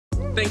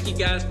Thank you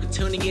guys for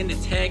tuning in to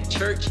Tag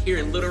Church here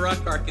in Little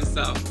Rock,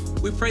 Arkansas.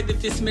 We pray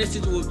that this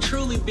message will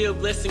truly be a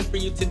blessing for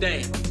you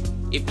today.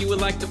 If you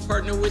would like to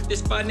partner with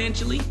us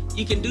financially,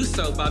 you can do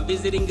so by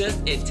visiting us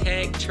at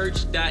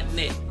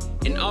tagchurch.net.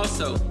 And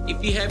also,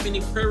 if you have any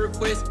prayer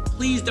requests,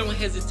 please don't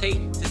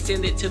hesitate to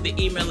send it to the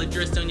email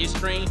address on your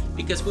screen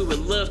because we would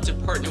love to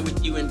partner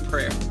with you in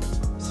prayer.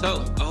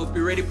 So, I hope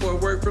you're ready for a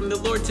word from the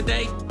Lord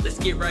today. Let's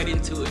get right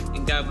into it,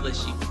 and God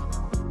bless you.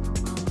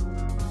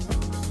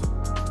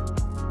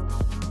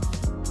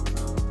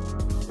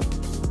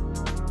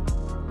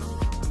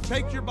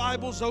 Take your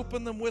Bibles,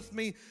 open them with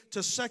me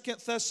to 2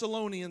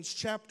 Thessalonians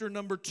chapter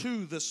number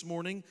 2 this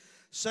morning.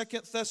 2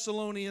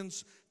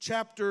 Thessalonians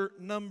chapter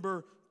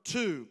number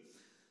 2.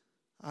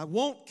 I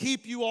won't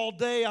keep you all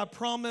day, I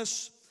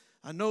promise.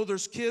 I know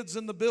there's kids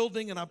in the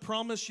building, and I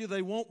promise you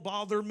they won't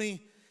bother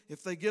me.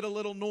 If they get a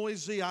little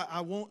noisy,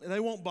 they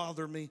won't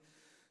bother me.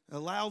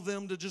 Allow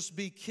them to just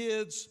be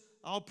kids.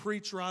 I'll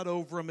preach right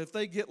over them. If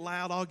they get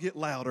loud, I'll get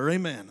louder.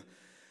 Amen.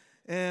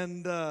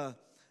 And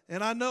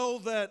I know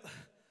that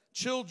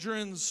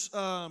children's,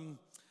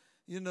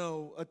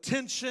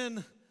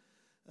 attention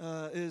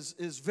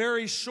is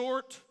very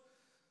short.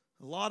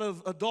 A lot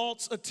of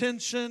adults'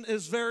 attention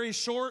is very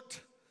short.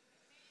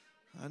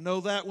 I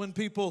know that when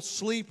people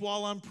sleep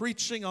while I'm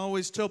preaching, I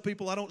always tell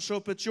people I don't show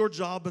up at your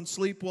job and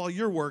sleep while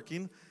you're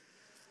working.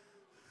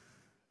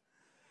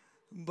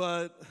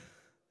 But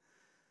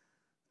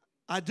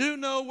I do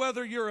know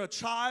whether you're a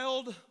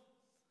child,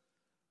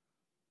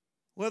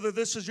 whether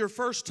this is your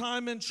first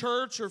time in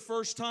church or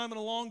first time in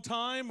a long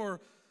time,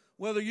 or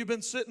whether you've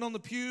been sitting on the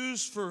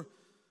pews for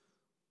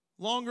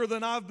longer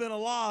than I've been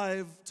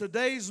alive,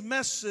 today's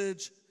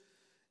message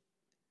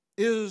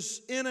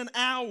is in an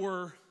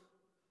hour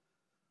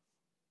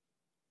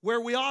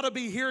where we ought to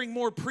be hearing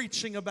more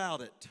preaching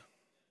about it.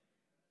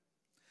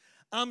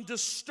 I'm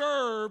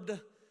disturbed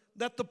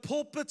that the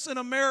pulpits in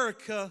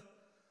America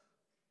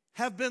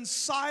have been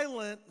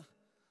silent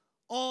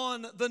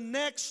on the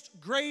next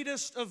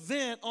greatest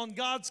event on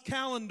God's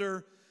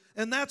calendar,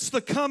 and that's the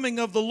coming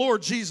of the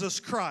Lord Jesus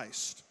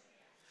Christ.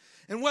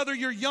 And whether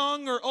you're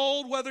young or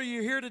old, whether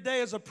you're here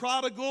today as a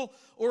prodigal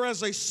or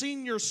as a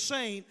senior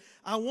saint,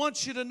 I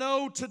want you to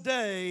know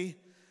today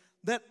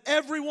that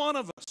every one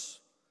of us,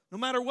 no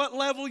matter what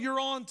level you're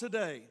on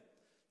today,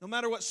 no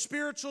matter what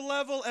spiritual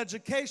level,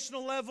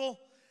 educational level,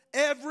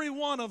 every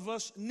one of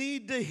us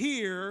need to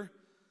hear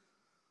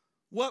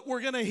what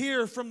we're going to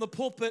hear from the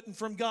pulpit and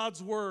from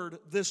God's Word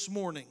this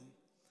morning.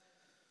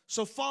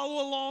 So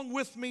follow along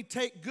with me,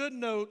 take good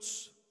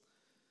notes,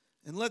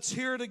 and let's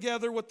hear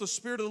together what the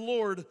Spirit of the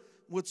Lord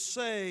would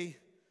say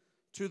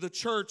to the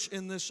church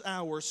in this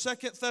hour.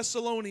 2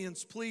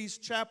 Thessalonians, please,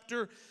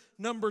 chapter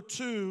number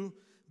 2,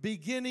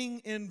 beginning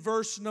in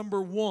verse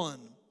number 1.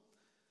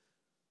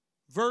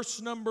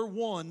 Verse number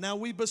 1, now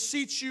we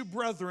beseech you,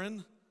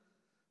 brethren,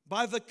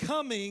 by the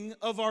coming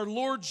of our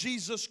Lord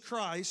Jesus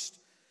Christ,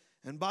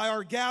 and by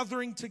our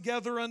gathering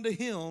together unto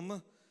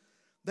him,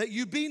 that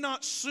you be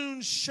not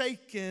soon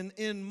shaken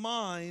in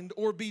mind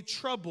or be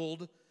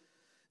troubled,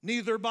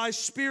 neither by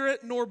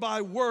spirit nor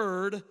by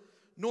word,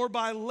 nor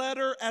by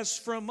letter as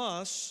from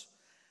us,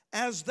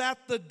 as that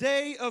the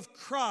day of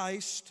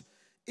Christ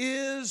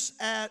is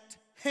at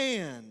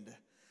hand.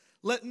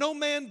 Let no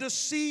man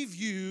deceive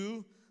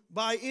you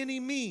by any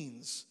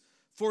means,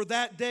 for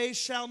that day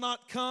shall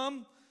not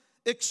come,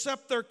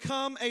 except there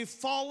come a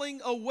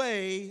falling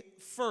away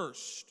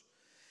first,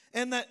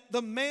 and that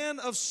the man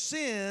of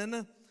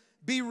sin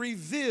be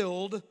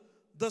revealed,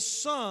 the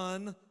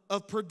son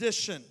of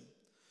perdition,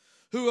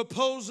 who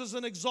opposes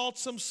and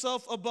exalts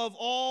himself above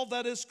all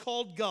that is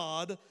called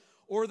God,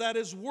 or that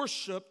is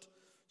worshiped,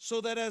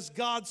 so that as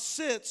God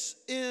sits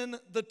in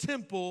the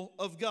temple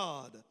of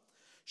God,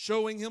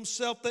 showing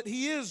himself that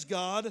he is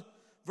God.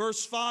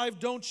 Verse 5,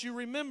 don't you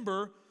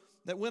remember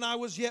that when I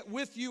was yet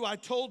with you, I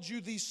told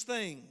you these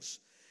things,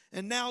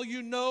 and now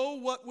you know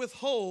what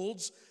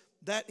withholds,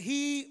 that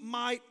he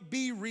might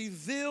be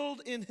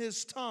revealed in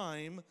his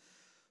time,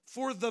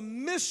 for the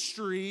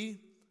mystery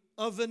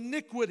of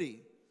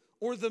iniquity,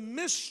 or the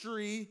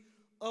mystery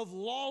of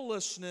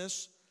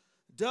lawlessness,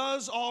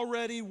 does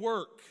already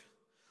work.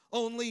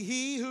 Only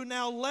he who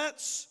now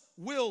lets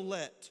will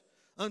let,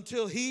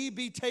 until he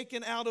be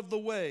taken out of the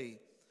way.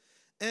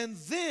 And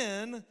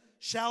then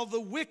shall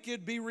the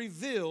wicked be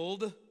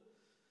revealed,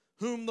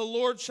 whom the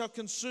Lord shall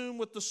consume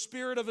with the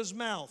spirit of his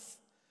mouth,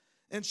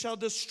 and shall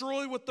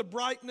destroy with the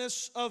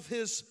brightness of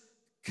his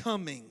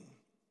coming.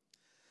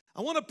 I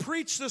want to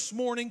preach this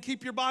morning.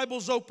 Keep your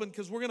Bibles open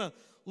because we're going to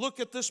look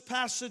at this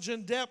passage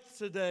in depth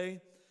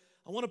today.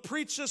 I want to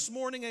preach this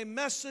morning a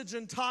message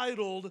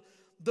entitled,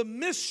 The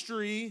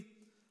Mystery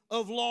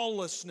of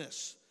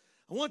Lawlessness.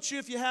 I want you,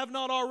 if you have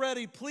not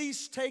already,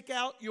 please take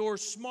out your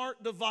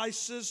smart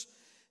devices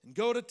and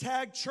go to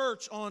Tag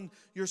Church on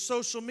your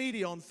social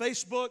media, on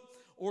Facebook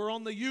or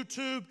on the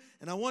YouTube,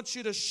 and I want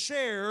you to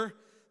share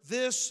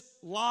this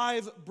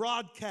live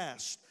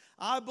broadcast.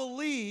 I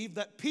believe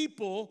that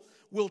people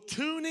will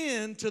tune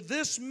in to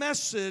this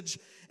message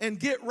and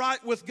get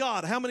right with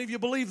God. How many of you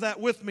believe that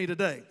with me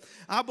today?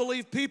 I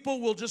believe people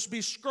will just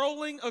be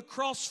scrolling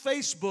across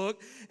Facebook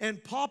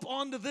and pop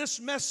onto this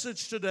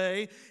message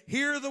today,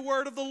 hear the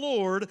word of the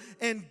Lord,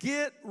 and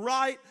get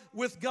right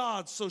with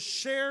God. So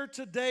share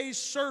today's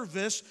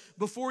service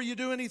before you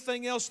do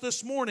anything else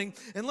this morning.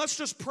 And let's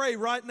just pray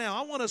right now.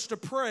 I want us to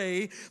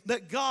pray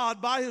that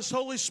God, by His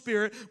Holy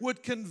Spirit,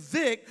 would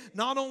convict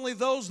not only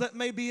those that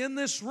may be in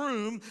this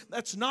room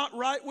that's not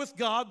right with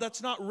God,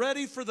 that's not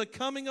ready for the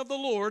coming of the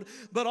Lord,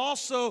 but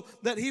also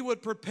that He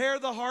would prepare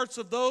the hearts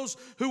of those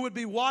who would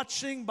be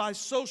watching by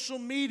social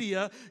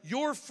media,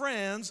 your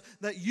friends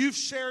that you've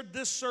shared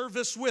this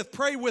service with.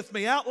 Pray with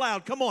me out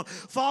loud. Come on.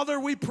 Father,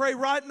 we pray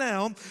right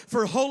now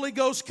for Holy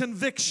Ghost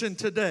conviction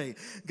today.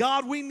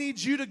 God, we need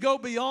you to go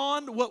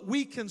beyond what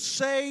we can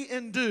say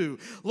and do.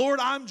 Lord,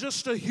 I'm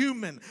just a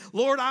human.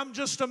 Lord, I'm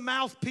just a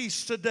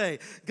mouthpiece today.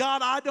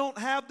 God, I don't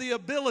have the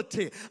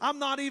ability. I'm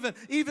not even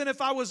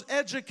if I was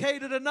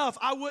educated enough,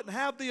 I wouldn't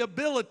have the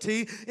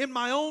ability in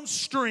my own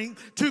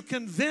strength to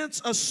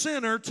convince a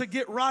sinner to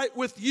get right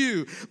with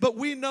you. But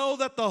we know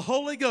that the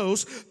Holy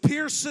Ghost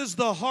pierces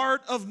the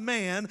heart of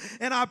man,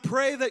 and I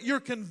pray that your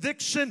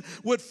conviction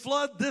would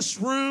flood this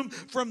room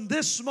from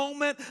this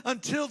moment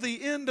until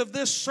the end of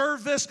this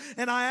service.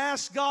 And I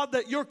ask, God,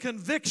 that your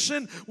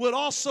conviction would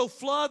also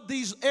flood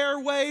these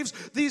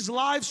airwaves, these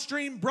live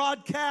stream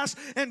broadcasts,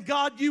 and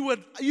God, you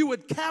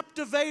would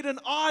captivate an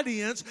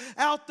audience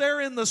out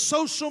there in the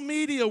social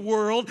media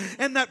world,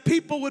 and that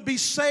people would be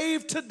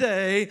saved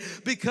today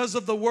because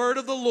of the word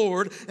of the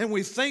Lord. And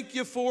we thank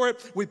you for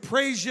it, we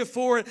praise you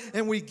for it,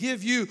 and we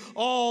give you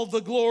all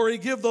the glory.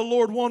 Give the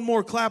Lord one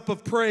more clap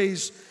of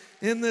praise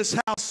in this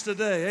house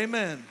today.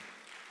 Amen.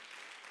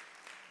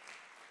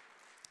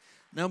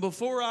 Now,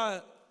 before I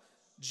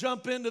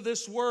jump into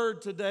this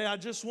word today, I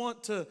just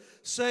want to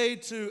say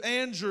to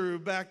Andrew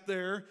back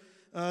there,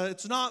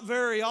 it's not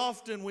very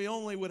often we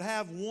only would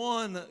have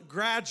one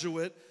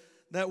graduate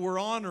that we're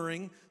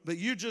honoring, but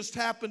you just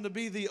happen to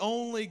be the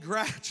only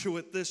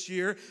graduate this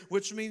year,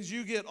 which means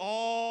you get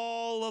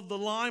all of the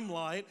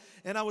limelight.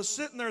 And I was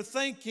sitting there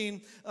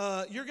thinking,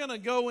 you're going to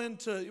go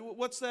into,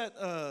 what's that,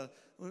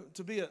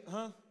 to be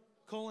a,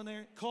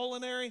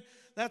 culinary?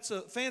 That's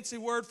a fancy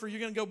word for you're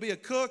going to go be a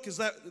cook. Is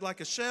that like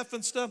a chef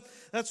and stuff?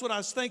 That's what I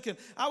was thinking.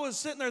 I was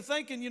sitting there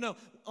thinking,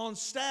 on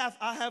staff,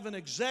 I have an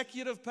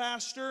executive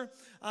pastor.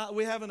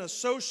 We have an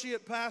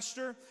associate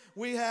pastor.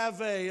 We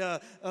have a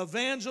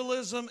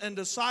evangelism and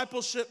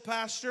discipleship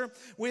pastor.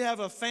 We have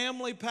a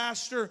family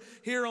pastor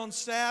here on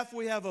staff.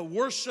 We have a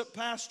worship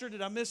pastor.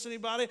 Did I miss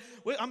anybody?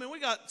 We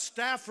got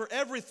staff for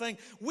everything.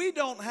 We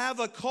don't have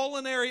a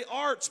culinary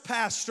arts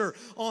pastor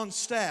on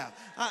staff.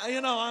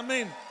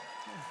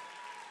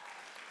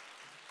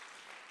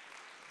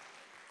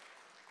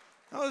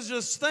 I was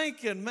just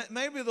thinking,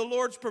 maybe the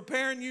Lord's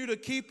preparing you to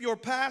keep your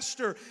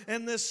pastor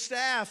and this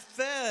staff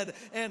fed.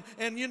 And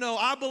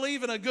I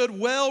believe in a good,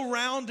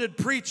 well-rounded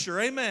preacher.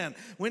 Amen.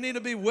 We need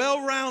to be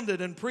well-rounded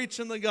in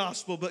preaching the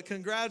gospel. But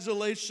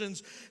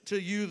congratulations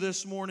to you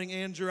this morning,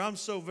 Andrew. I'm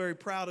so very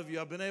proud of you.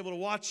 I've been able to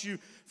watch you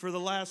for the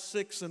last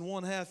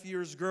 6.5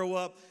 years grow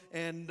up.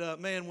 And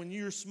man, when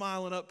you're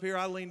smiling up here,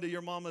 I leaned to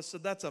your mama and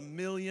said, "That's $1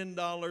 million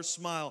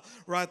smile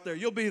right there."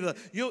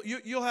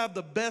 You'll have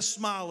the best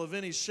smile of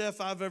any chef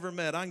I've ever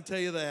met. I can tell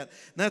you that. And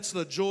that's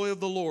the joy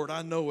of the Lord.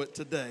 I know it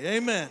today.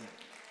 Amen.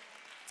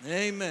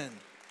 Amen.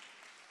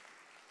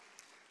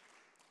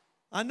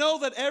 I know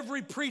that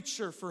every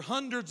preacher for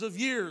hundreds of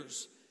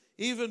years,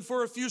 even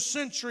for a few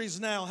centuries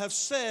now, have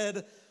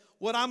said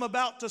what I'm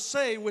about to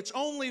say, which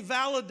only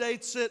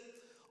validates it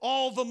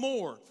all the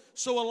more.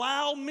 So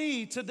allow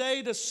me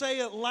today to say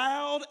it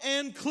loud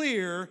and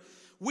clear.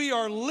 We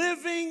are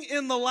living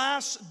in the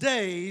last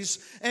days,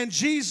 and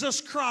Jesus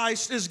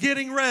Christ is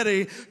getting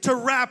ready to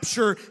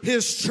rapture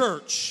His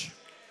church.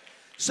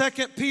 2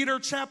 Peter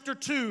chapter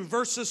 2,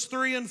 verses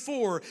 3 and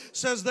 4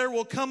 says, "There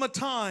will come a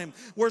time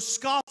where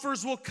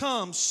scoffers will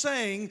come,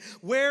 saying,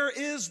 'Where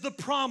is the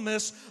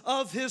promise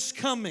of His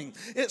coming?'"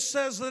 It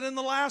says that in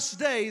the last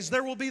days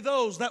there will be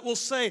those that will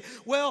say,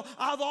 "Well,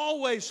 I've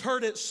always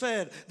heard it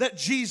said that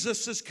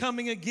Jesus is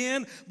coming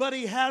again, but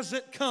He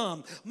hasn't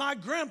come. My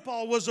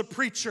grandpa was a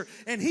preacher,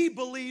 and he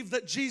believed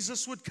that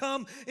Jesus would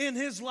come in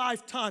his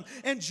lifetime,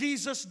 and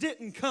Jesus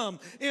didn't come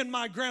in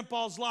my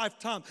grandpa's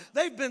lifetime."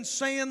 They've been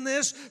saying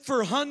this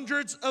for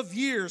hundreds of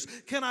years.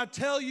 Can I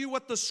tell you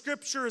what the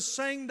scripture is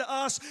saying to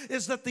us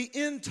is that the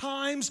end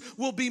times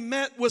will be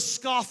met with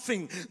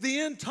scoffing.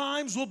 The end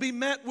times will be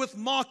met with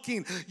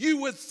mocking. You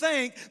would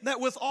think that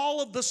with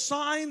all of the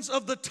signs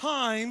of the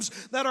times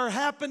that are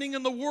happening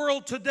in the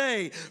world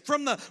today,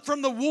 from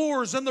the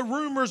wars and the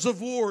rumors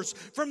of wars,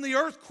 from the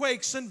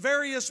earthquakes in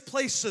various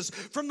places,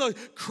 from the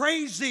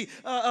crazy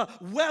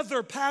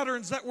weather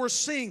patterns that we're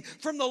seeing,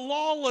 from the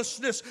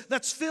lawlessness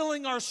that's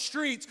filling our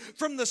streets,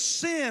 from the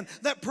sin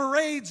that parades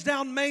parades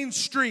down Main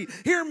Street.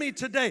 Hear me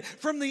today.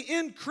 From the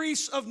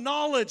increase of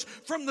knowledge,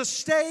 from the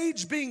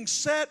stage being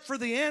set for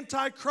the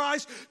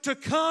Antichrist to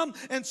come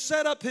and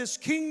set up his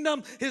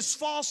kingdom, his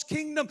false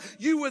kingdom,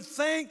 you would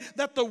think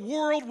that the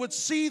world would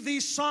see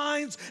these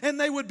signs and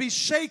they would be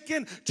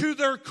shaken to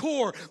their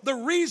core. The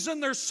reason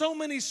there's so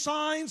many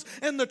signs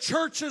and the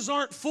churches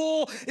aren't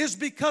full is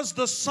because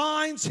the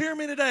signs, hear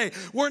me today,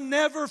 were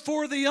never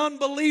for the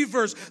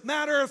unbelievers.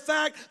 Matter of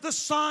fact, the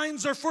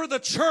signs are for the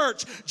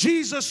church.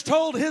 Jesus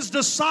told his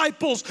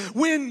disciples,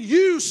 when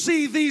you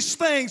see these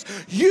things,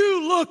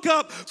 you look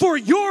up, for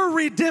your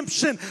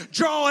redemption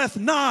draweth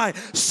nigh.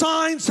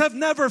 Signs have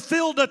never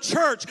filled a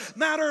church.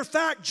 Matter of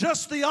fact,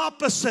 just the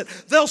opposite.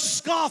 They'll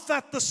scoff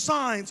at the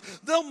signs.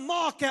 They'll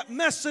mock at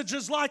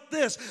messages like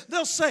this.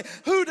 They'll say,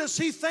 who does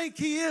he think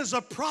he is?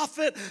 A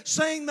prophet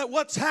saying that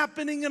what's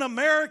happening in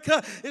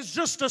America is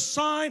just a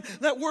sign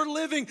that we're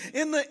living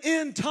in the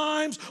end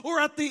times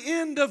or at the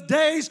end of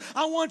days.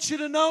 I want you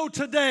to know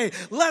today,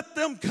 let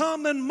them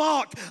come and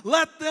mock.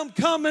 Let them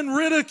come and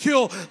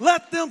ridicule.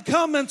 Let them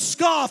come and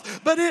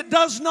scoff. But it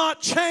does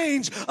not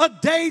change a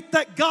date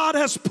that God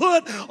has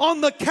put on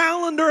the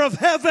calendar of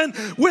heaven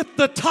with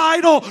the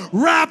title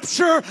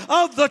Rapture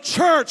of the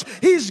Church.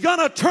 He's going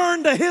to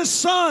turn to his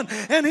son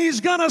and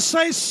he's going to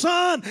say,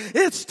 son,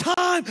 it's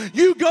time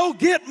you go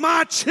get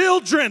my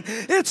children.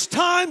 It's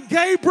time,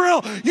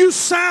 Gabriel, you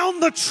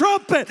sound the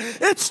trumpet.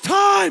 It's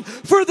time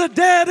for the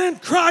dead in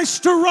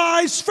Christ to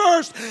rise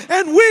first,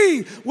 and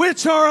we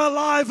which are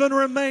alive and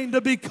remain to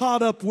be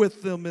caught up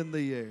with them in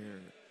the air.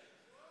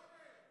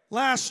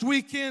 Last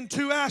weekend,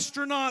 2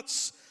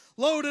 astronauts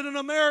loaded an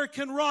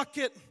American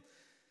rocket,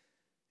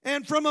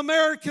 and from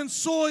American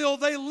soil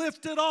they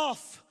lifted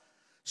off,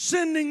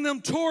 sending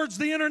them towards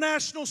the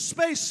International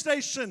Space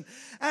Station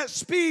at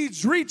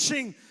speeds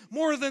reaching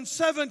more than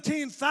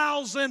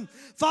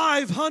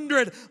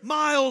 17,500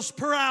 miles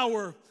per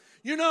hour.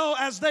 You know,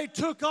 as they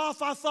took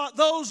off, I thought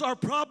those are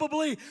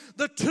probably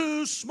the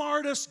 2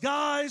 smartest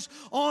guys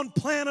on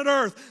planet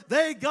Earth.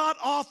 They got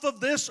off of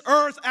this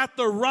earth at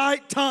the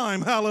right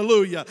time.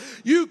 Hallelujah.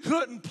 You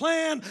couldn't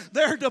plan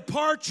their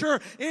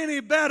departure any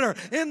better.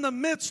 In the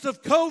midst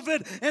of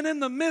COVID and in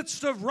the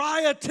midst of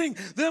rioting,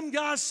 them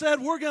guys said,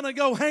 we're going to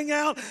go hang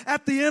out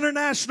at the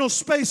International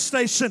Space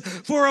Station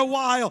for a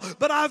while.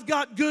 But I've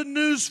got good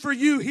news for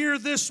you here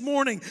this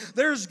morning.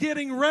 There's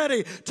getting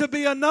ready to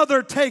be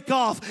another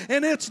takeoff,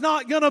 and it's not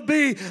going to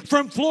be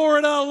from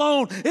Florida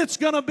alone. It's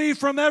going to be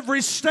from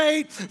every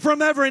state, from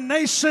every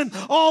nation,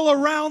 all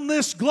around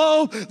this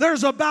globe.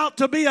 There's about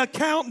to be a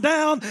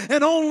countdown,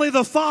 and only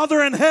the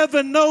Father in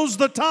heaven knows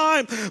the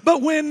time.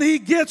 But when he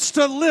gets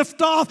to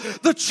lift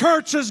off, the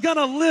church is going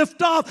to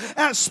lift off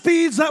at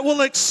speeds that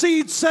will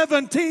exceed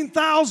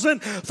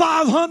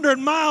 17,500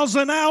 miles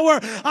an hour.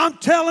 I'm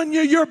telling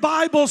you, your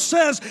Bible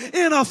says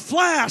in a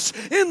flash,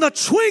 in the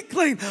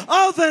twinkling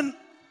of an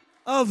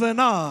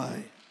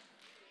eye.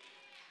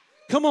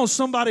 Come on,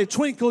 somebody,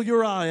 twinkle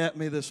your eye at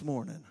me this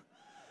morning.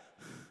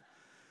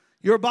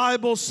 Your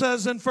Bible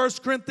says in 1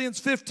 Corinthians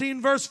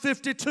 15, verse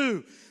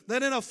 52,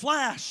 that in a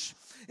flash,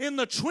 in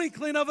the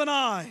twinkling of an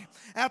eye,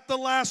 at the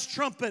last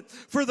trumpet,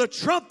 for the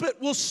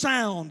trumpet will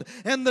sound,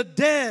 and the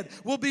dead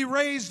will be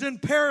raised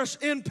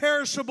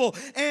imperishable,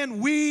 and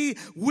we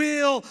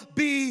will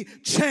be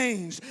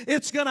changed.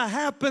 It's going to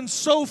happen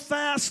so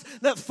fast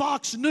that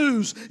Fox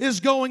News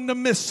is going to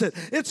miss it.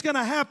 It's going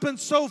to happen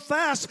so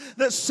fast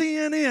that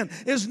CNN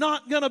is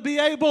not going to be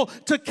able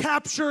to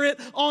capture it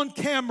on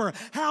camera.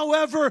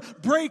 However,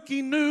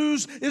 breaking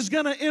news is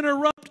going to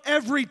interrupt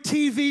every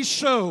TV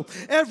show,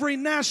 every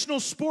national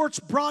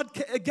sports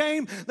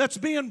game that's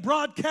being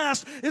broadcast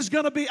is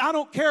going to be, I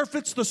don't care if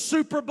it's the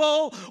Super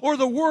Bowl or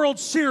the World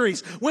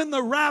Series. When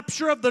the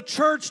rapture of the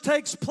church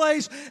takes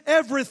place,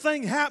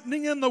 everything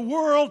happening in the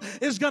world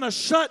is going to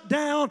shut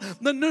down.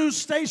 The news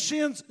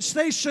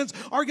stations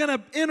are going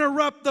to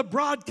interrupt the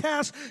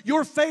broadcast.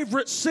 Your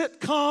favorite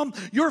sitcom,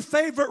 your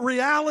favorite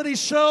reality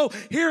show,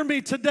 hear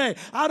me today.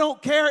 I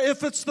don't care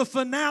if it's the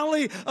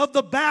finale of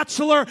The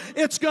Bachelor,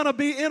 it's going to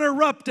be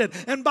interrupted.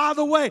 And by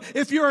the way,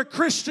 if you're a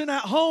Christian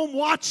at home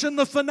watching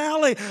the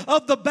finale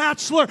of The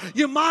Bachelor,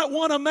 you might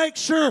want to make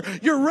sure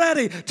you're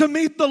ready to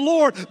meet the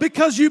Lord,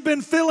 because you've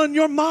been filling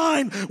your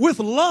mind with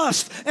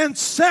lust and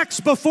sex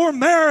before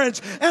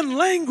marriage and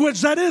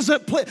language that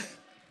isn't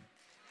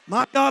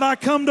My God, I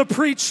come to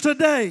preach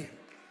today.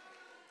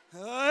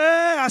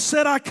 Hey, I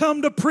said I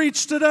come to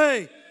preach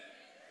today.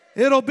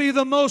 It'll be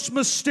the most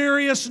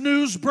mysterious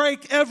news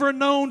break ever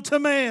known to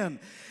man.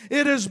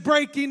 It is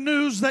breaking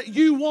news that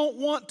you won't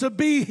want to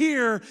be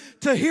here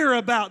to hear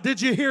about. Did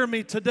you hear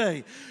me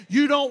today?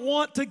 You don't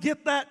want to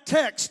get that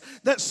text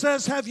that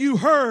says, have you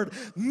heard?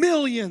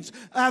 Millions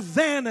have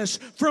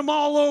vanished from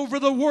all over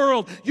the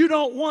world. You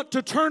don't want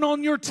to turn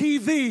on your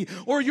TV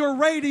or your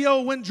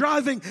radio when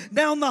driving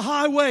down the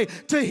highway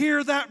to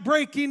hear that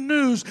breaking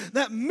news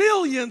that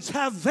millions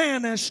have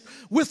vanished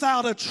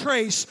without a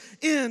trace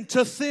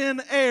into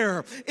thin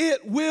air.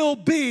 It will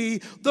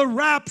be the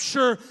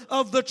rapture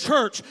of the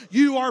church.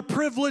 You are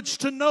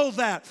privileged to know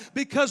that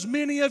because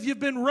many of you have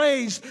been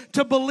raised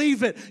to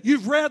believe it.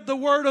 You've read the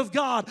Word of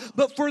God.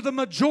 But for the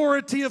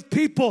majority of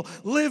people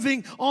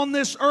living on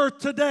this earth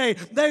today,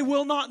 they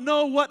will not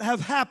know what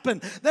have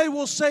happened. They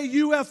will say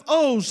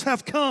UFOs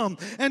have come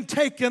and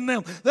taken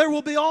them. There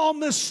will be all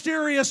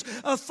mysterious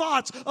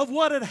thoughts of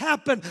what had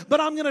happened. But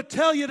I'm going to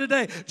tell you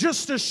today,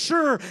 just as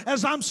sure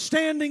as I'm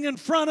standing in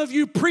front of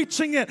you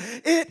preaching it,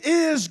 it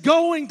is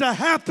going to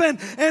happen,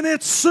 and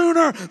it's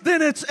sooner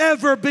than it's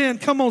ever been.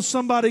 Come on,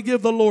 somebody,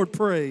 give the Lord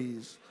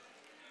praise.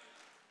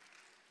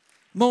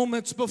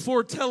 Moments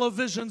before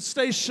television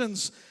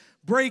stations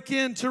break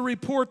in to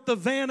report the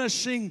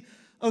vanishing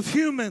of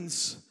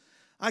humans,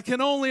 I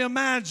can only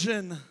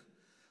imagine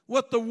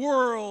what the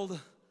world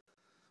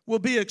will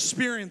be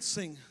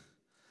experiencing.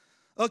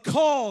 A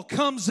call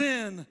comes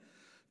in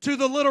to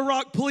the Little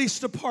Rock Police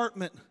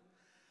Department.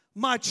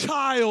 My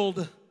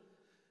child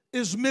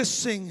is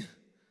missing.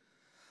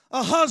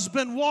 A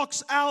husband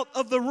walks out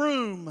of the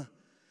room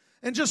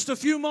and just a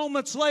few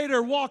moments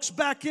later walks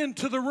back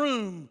into the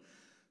room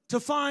to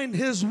find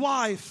his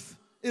wife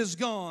is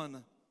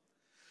gone.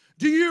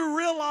 Do you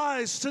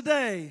realize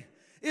today,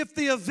 if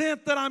the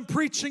event that I'm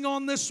preaching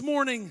on this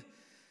morning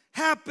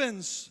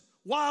happens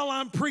while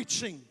I'm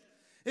preaching,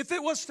 if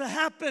it was to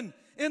happen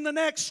in the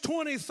next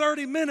 20,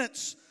 30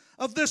 minutes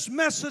of this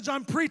message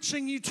I'm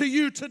preaching to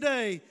you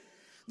today,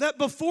 that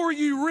before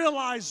you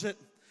realize it,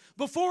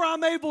 before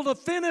I'm able to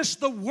finish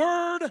the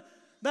word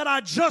that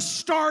I just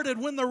started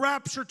when the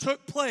rapture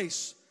took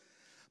place,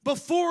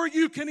 before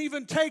you can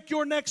even take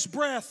your next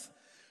breath,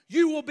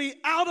 you will be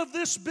out of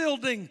this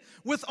building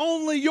with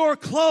only your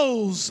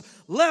clothes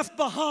left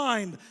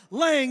behind,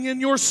 laying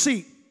in your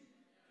seat.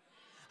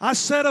 I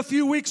said a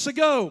few weeks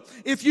ago,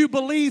 if you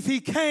believe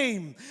He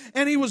came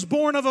and He was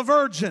born of a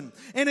virgin,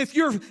 and if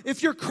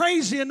you're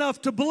crazy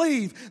enough to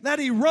believe that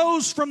He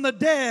rose from the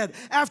dead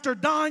after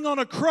dying on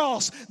a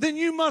cross, then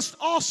you must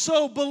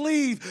also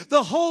believe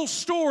the whole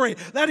story,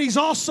 that He's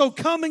also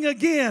coming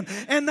again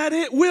and that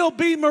it will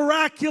be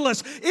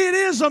miraculous. It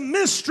is a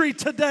mystery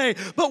today,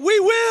 but we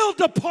will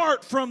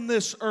depart from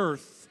this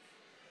earth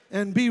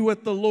and be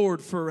with the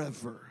Lord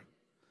forever.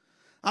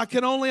 I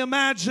can only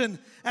imagine,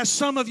 as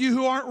some of you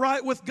who aren't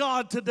right with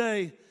God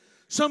today,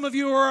 some of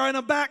you who are in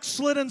a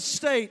backslidden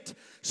state,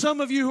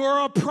 some of you who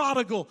are a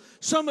prodigal,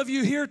 some of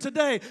you here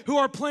today who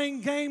are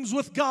playing games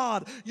with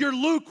God. You're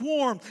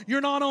lukewarm.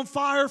 You're not on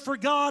fire for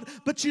God,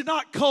 but you're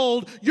not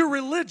cold. You're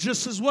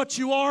religious is what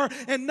you are,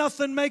 and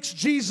nothing makes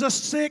Jesus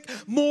sick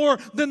more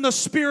than the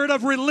spirit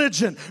of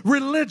religion.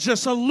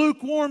 Religious, a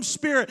lukewarm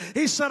spirit.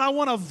 He said, I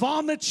want to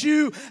vomit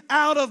you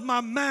out of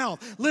my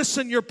mouth.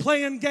 Listen, you're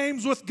playing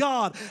games with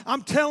God.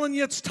 I'm telling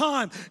you, it's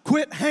time.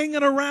 Quit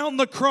hanging around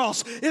the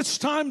cross. It's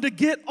time to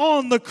get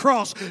on the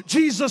cross.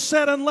 Jesus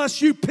said,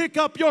 unless you pick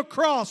up your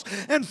cross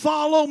and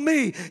follow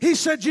me. He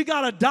said you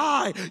got to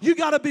die. You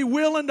got to be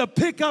willing to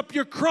pick up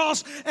your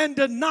cross and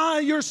deny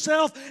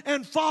yourself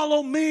and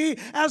follow me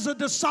as a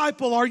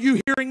disciple. Are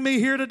you hearing me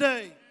here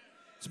today?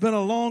 It's been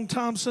a long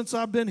time since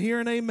I've been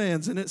hearing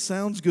amens, and it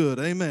sounds good.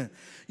 Amen.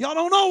 Y'all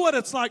don't know what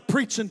it's like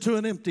preaching to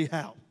an empty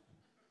house.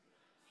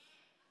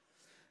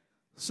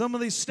 Some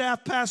of these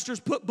staff pastors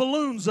put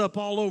balloons up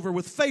all over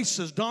with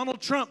faces. Donald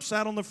Trump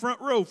sat on the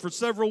front row for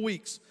several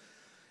weeks.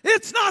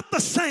 It's not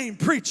the same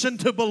preaching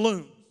to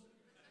balloons.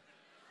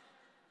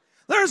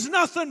 There's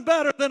nothing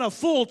better than a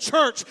full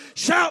church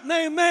shouting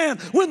amen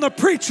when the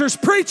preacher's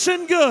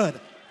preaching good.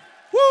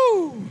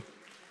 Woo!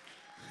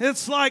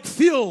 It's like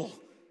fuel.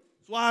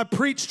 That's why I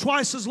preach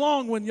twice as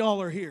long when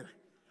y'all are here.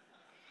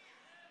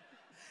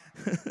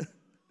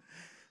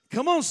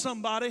 Come on,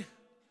 somebody.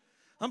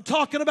 I'm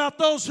talking about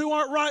those who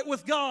aren't right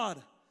with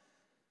God.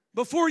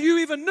 Before you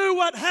even knew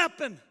what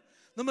happened,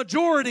 the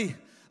majority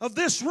of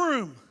this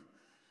room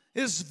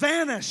is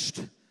vanished.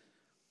 And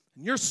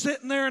you're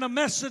sitting there in a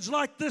message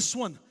like this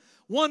one,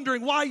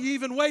 wondering why you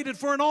even waited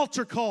for an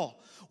altar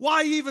call.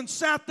 Why you even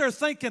sat there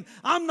thinking,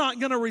 I'm not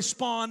going to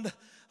respond.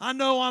 I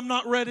know I'm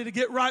not ready to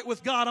get right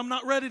with God. I'm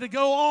not ready to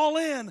go all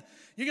in.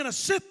 You're going to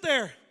sit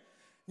there.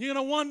 You're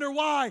going to wonder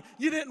why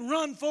you didn't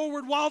run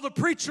forward while the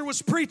preacher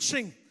was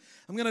preaching.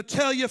 I'm going to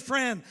tell you,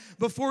 friend,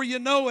 before you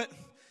know it,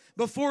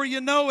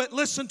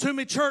 listen to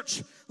me,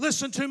 church.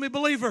 Listen to me,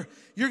 believer.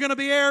 You're going to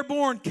be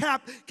airborne,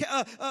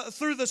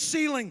 through the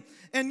ceiling,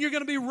 and you're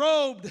going to be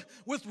robed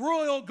with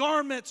royal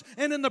garments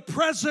and in the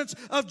presence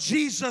of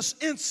Jesus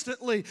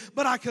instantly.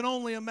 But I can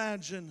only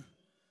imagine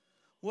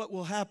what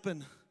will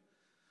happen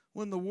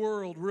when the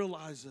world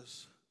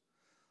realizes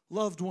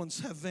loved ones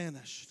have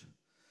vanished.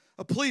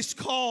 A police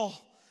call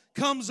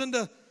comes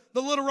into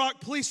the Little Rock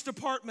Police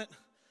Department.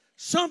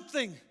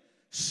 Something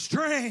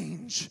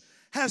strange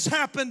has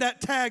happened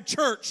at Tag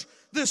Church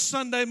this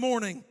Sunday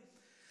morning.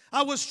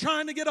 I was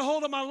trying to get a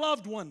hold of my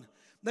loved one.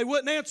 They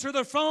wouldn't answer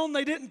their phone.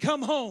 They didn't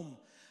come home.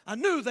 I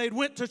knew they'd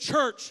went to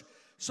church.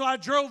 So I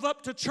drove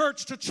up to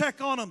church to check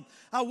on them.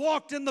 I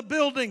walked in the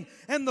building,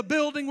 and the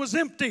building was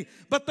empty,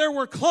 but there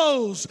were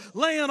clothes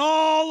laying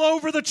all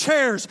over the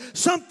chairs.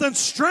 Something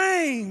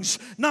strange,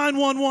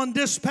 911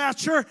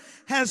 dispatcher,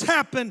 has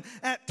happened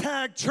at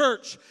Tag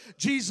Church.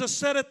 Jesus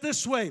said it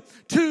this way: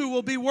 2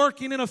 will be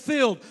working in a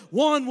field,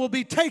 1 will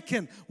be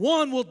taken,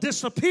 1 will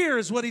disappear,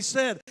 is what he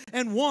said,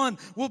 and 1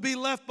 will be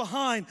left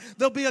behind.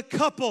 There'll be a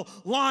couple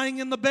lying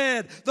in the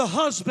bed. The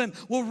husband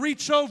will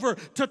reach over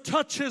to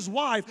touch his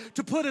wife,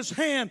 to put his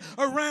hand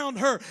around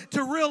her,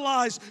 to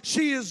realize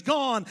she is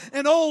gone.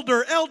 An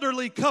older,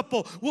 elderly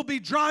couple will be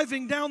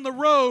driving down the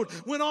road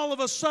when all of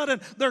a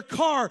sudden their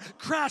car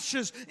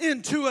crashes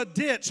into a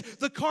ditch.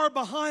 The car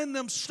behind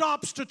them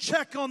stops to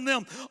check on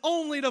them,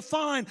 only to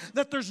find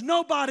that there's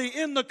nobody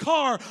in the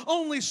car,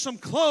 only some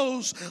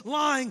clothes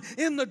lying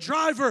in the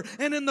driver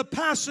and in the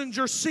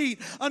passenger seat.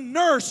 A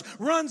nurse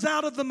runs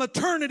out of the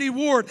maternity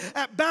ward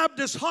at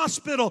Baptist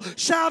Hospital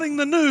shouting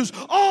the news: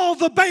 all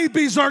the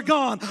babies are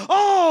gone.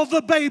 All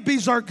the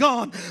babies are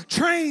gone.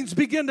 Trains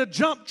begin to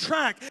jump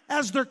track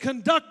as their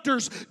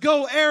conductors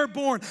go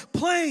airborne.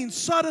 Planes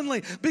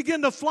suddenly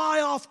begin to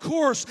fly off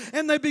course,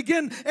 and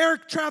air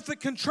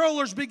traffic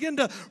controllers begin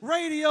to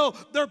radio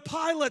their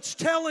pilots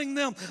telling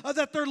them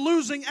that they're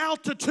losing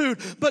altitude,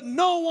 but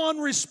no one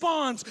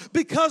responds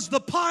because the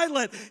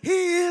pilot,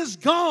 he is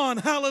gone.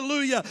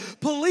 Hallelujah.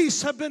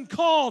 Police have been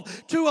called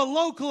to a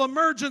local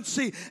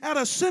emergency at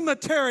a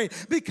cemetery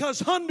because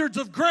hundreds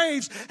of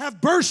graves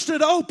have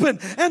bursted open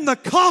and the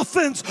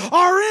coffins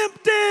are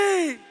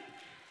empty.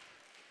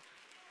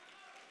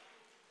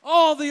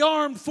 All the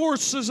armed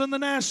forces and the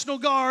National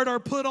Guard are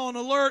put on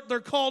alert. They're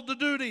called to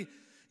duty.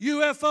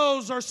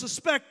 UFOs, are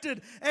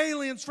suspected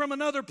aliens from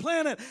another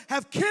planet,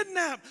 have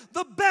kidnapped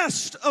the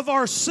best of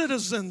our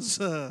citizens.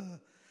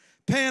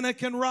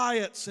 Panic and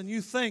riots, and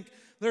you think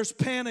there's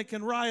panic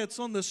and riots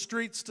on the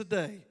streets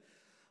today.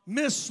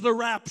 Miss the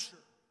rapture.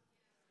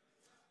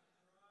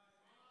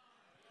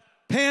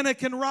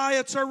 Panic and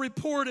riots are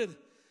reported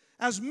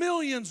as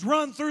millions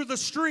run through the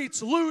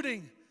streets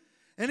looting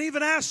and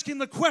even asking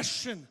the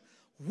question,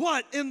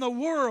 what in the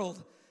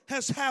world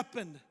has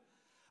happened?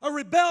 A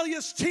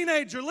rebellious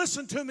teenager,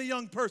 listen to me,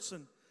 young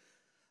person.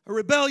 A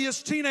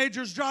rebellious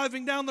teenager's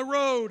driving down the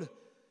road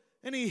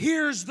and he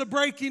hears the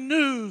breaking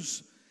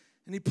news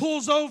and he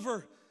pulls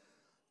over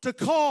to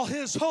call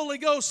his Holy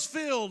Ghost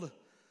filled,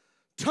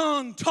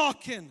 tongue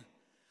talking,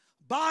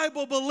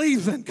 Bible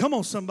believing, come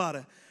on somebody,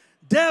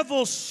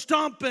 devil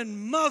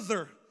stomping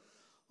mother,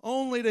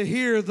 only to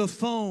hear the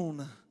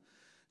phone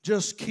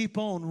just keep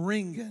on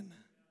ringing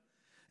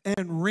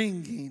and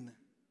ringing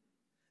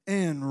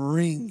and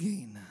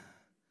ringing.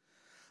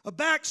 A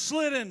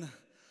backslidden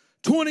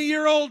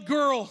 20-year-old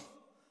girl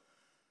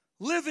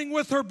living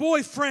with her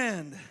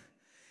boyfriend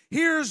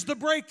hears the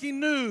breaking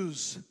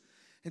news,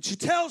 and she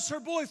tells her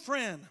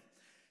boyfriend,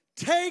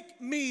 "Take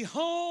me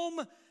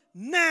home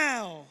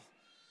now."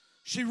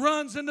 She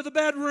runs into the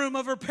bedroom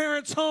of her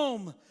parents'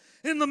 home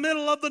in the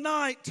middle of the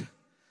night,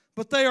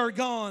 but they are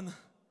gone.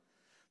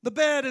 The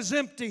bed is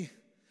empty.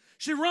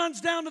 She runs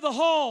down to the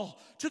hall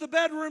to the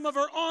bedroom of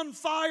her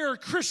on-fire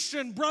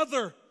Christian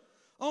brother,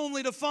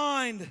 only to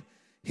find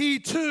he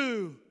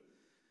too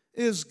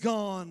is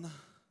gone.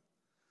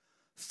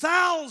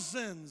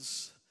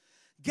 Thousands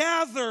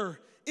gather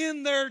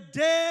in their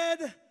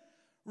dead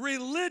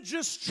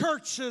religious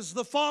churches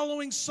the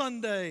following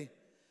Sunday.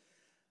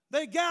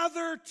 They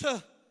gather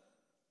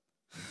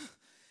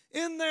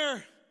in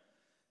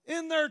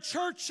their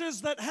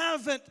churches that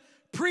haven't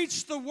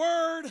preached the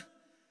word,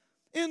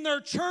 in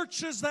their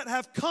churches that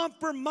have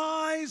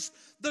compromised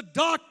the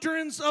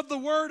doctrines of the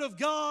Word of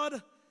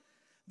God.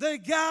 They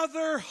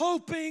gather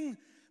hoping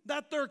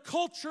that their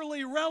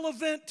culturally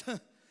relevant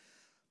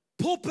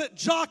pulpit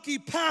jockey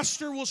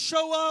pastor will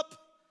show up.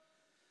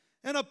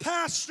 And a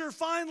pastor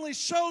finally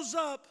shows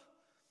up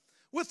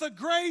with a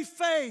grave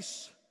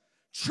face,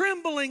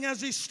 trembling as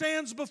he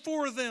stands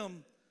before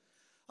them.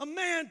 A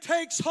man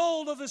takes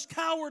hold of his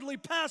cowardly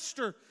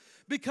pastor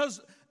because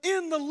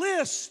in the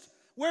list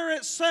where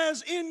it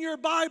says in your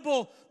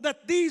Bible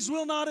that these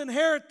will not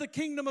inherit the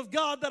kingdom of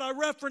God that I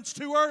referenced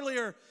to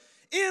earlier,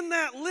 in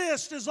that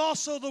list is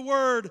also the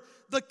word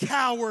the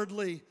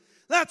cowardly.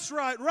 That's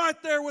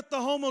right there with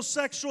the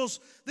homosexuals,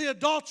 the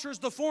adulterers,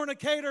 the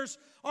fornicators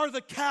are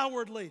the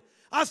cowardly.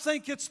 I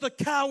think it's the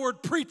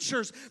coward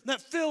preachers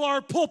that fill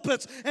our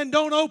pulpits and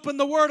don't open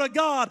the Word of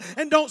God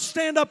and don't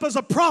stand up as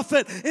a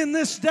prophet in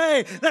this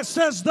day that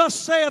says, "Thus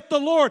saith the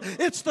Lord."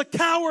 It's the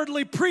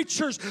cowardly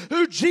preachers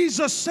who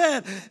Jesus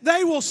said,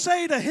 they will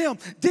say to him,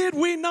 "Did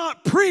we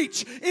not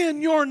preach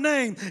in your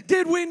name?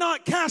 Did we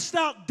not cast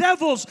out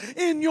devils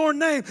in your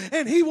name?"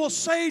 And he will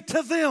say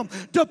to them,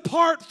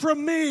 "Depart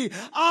from me,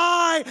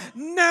 I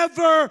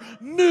never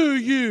knew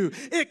you."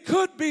 It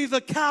could be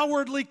the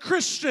cowardly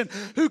Christian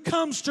who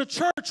comes to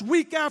church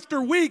week after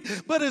week,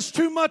 but is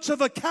too much of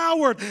a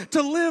coward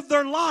to live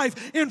their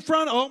life in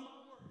front of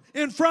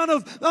in front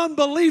of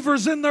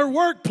unbelievers in their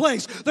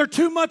workplace. They're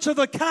too much of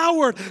a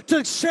coward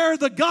to share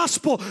the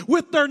gospel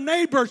with their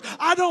neighbors.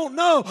 I don't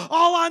know.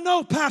 All I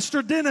know,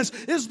 Pastor Dennis,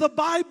 is the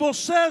Bible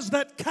says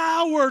that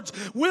cowards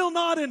will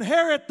not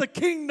inherit the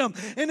kingdom.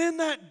 And in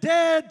that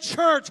dead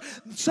church,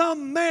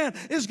 some man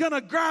is going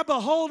to grab a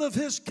hold of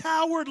his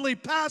cowardly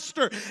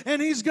pastor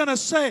and he's going to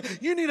say,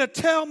 you need to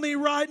tell me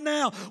right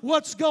now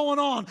what's going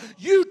on.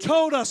 You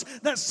told us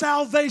that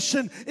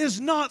salvation is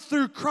not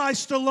through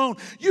Christ alone.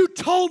 You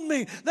told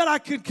me that I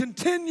could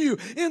continue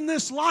in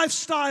this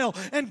lifestyle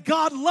and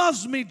God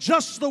loves me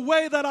just the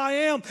way that I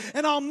am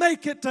and I'll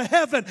make it to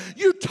heaven.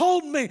 You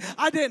told me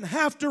I didn't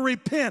have to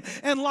repent.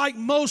 And like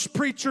most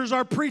preachers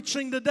are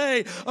preaching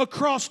today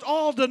across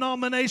all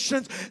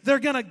denominations, they're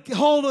going to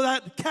hold of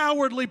that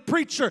cowardly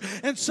preacher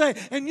and say,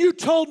 and you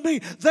told me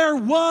there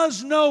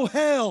was no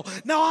hell.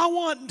 Now I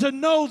want to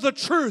know the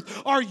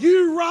truth. Are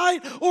you right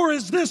or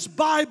is this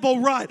Bible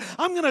right?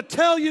 I'm going to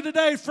tell you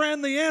today,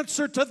 friend, the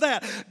answer to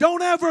that.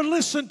 Don't ever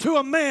listen to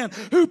a man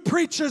who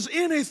preaches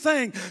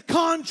anything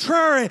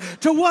contrary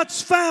to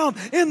what's found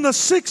in the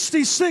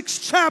 66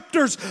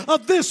 chapters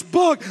of this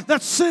book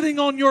that's sitting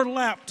on your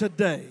lap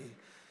today.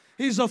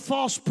 He's a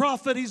false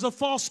prophet. He's a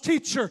false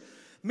teacher.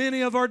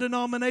 Many of our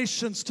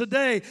denominations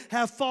today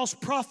have false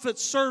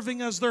prophets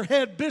serving as their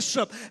head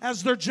bishop,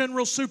 as their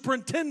general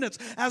superintendents,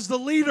 as the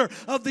leader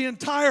of the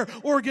entire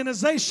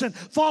organization.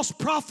 False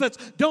prophets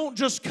don't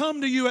just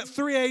come to you at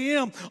 3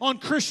 a.m. on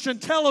Christian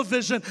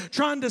television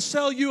trying to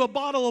sell you a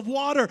bottle of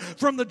water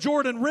from the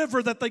Jordan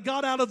River that they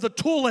got out of the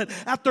toilet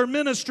at their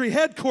ministry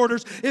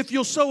headquarters if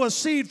you'll sow a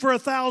seed for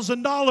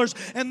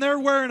 $1,000, and they're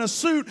wearing a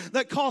suit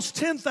that costs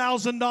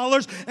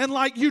 $10,000. And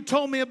like you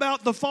told me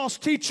about the false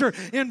teacher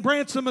in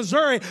Branson,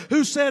 Missouri,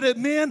 who said,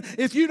 men,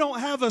 if you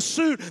don't have a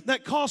suit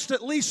that costs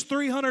at least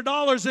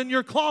 $300 in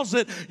your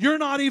closet, you're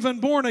not even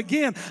born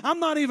again. I'm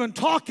not even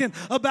talking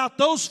about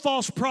those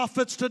false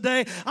prophets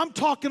today. I'm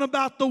talking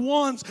about the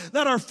ones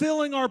that are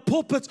filling our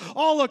pulpits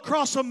all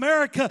across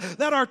America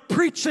that are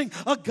preaching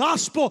a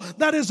gospel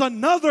that is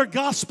another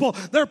gospel.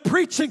 They're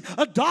preaching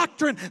a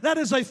doctrine that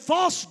is a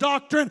false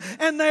doctrine,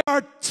 and they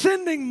are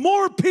sending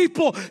more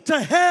people to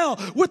hell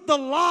with the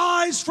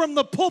lies from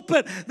the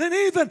pulpit than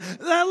even,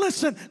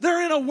 listen,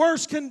 they're in a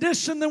worse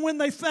condition than when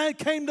they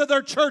came to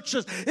their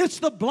churches. It's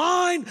the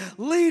blind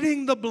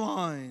leading the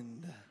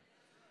blind.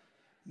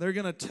 They're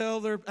going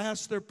to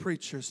ask their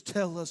preachers,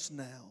 tell us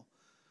now,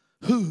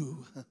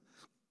 who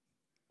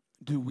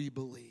do we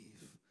believe?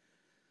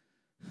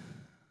 I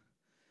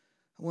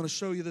want to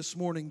show you this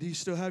morning. Do you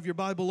still have your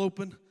Bible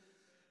open?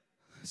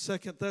 2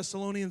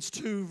 Thessalonians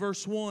 2,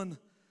 verse 1.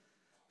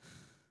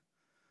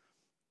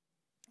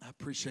 I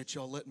appreciate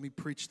y'all letting me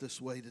preach this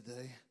way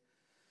today.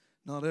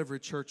 Not every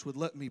church would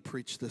let me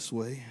preach this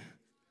way.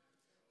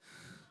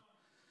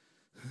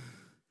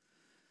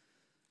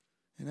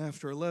 And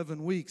after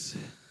 11 weeks,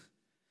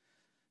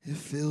 it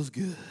feels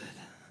good.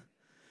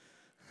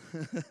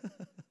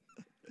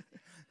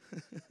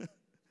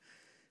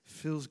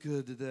 Feels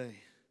good today.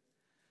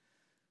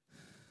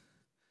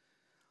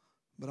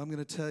 But I'm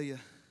going to tell you,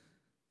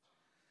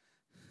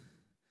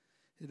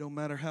 it don't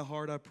matter how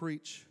hard I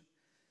preach.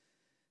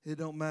 It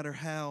don't matter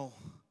how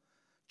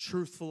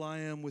truthful I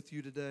am with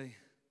you today.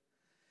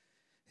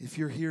 If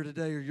you're here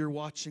today or you're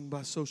watching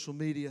by social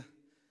media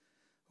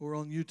or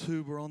on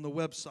YouTube or on the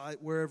website,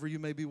 wherever you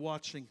may be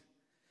watching,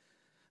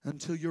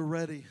 until you're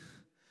ready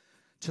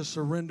to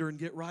surrender and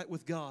get right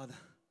with God,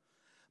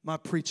 my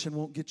preaching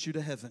won't get you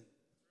to heaven.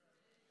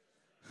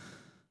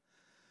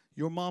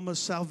 Your mama's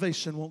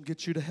salvation won't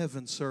get you to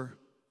heaven, sir.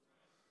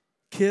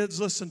 Kids,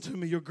 listen to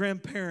me. Your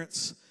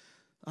grandparents,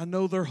 I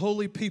know they're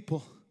holy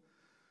people,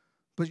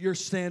 but you're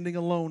standing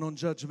alone on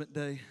Judgment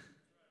Day.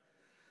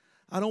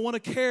 I don't want to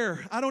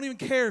care. I don't even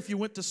care if you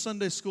went to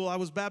Sunday school. I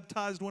was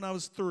baptized when I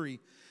was 3.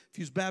 If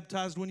you was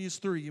baptized when you was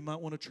 3, you might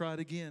want to try it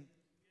again.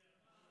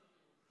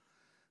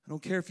 I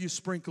don't care if you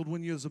sprinkled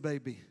when you was a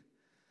baby.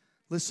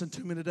 Listen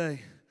to me today.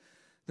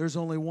 There's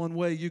only one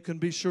way you can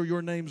be sure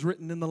your name's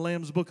written in the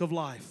Lamb's Book of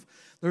Life.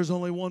 There's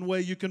only one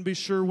way you can be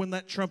sure when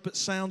that trumpet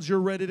sounds, you're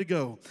ready to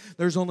go.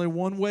 There's only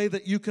one way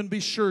that you can be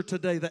sure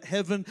today that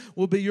heaven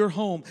will be your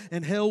home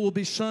and hell will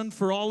be shunned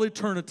for all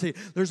eternity.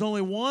 There's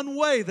only one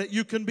way that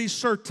you can be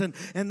certain,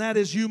 and that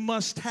is you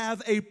must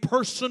have a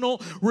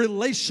personal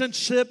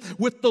relationship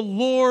with the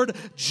Lord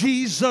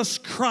Jesus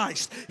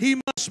Christ. He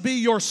must be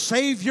your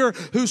Savior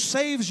who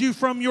saves you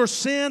from your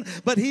sin,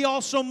 but He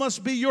also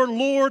must be your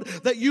Lord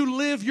that you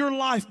live your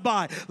life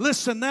by.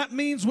 Listen, that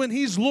means when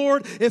He's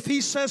Lord, if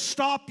He says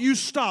stop, you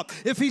stop.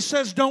 If He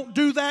says don't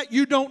do that,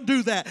 you don't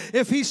do that.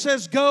 If He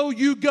says go,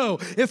 you go.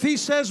 If He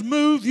says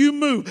move, you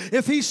move.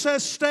 If He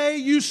says stay,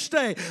 you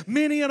stay.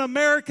 Many in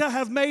America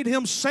have made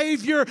Him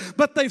Savior,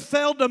 but they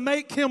failed to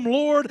make Him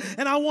Lord.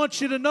 And I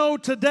want you to know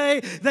today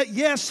that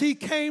yes, He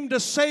came to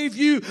save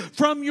you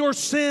from your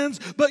sins,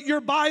 but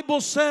your Bible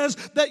says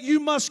that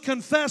you must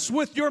confess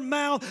with your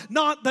mouth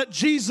not that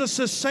Jesus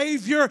is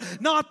Savior,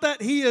 not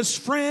that He is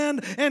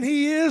friend, and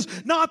He is,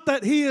 not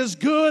that He is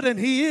good, and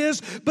He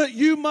is, but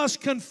you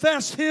must confess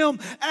confess Him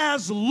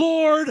as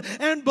Lord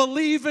and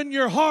believe in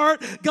your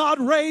heart God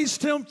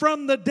raised Him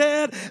from the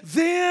dead,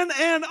 then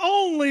and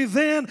only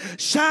then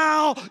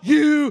shall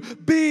you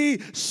be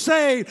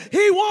saved.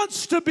 He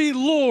wants to be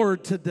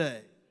Lord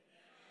today.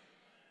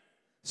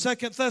 2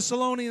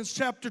 Thessalonians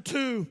chapter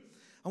 2.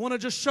 I want to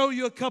just show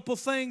you a couple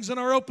things in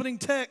our opening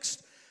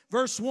text.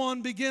 Verse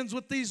 1 begins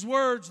with these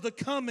words, the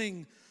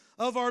coming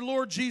of our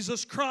Lord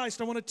Jesus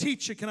Christ. I want to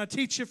teach you. Can I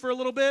teach you for a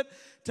little bit?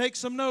 Take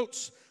some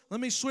notes. Let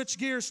me switch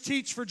gears,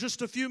 teach for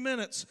just a few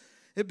minutes.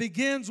 It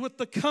begins with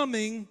the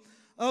coming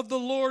of the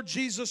Lord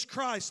Jesus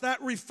Christ. That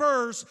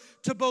refers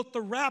to both the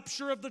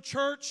rapture of the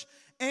church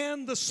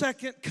and the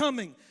second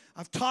coming.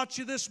 I've taught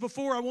you this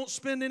before. I won't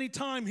spend any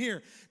time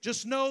here.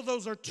 Just know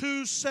those are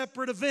two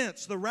separate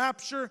events, the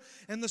rapture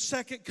and the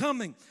second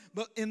coming.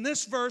 But in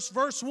this verse,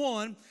 verse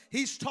 1,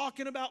 he's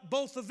talking about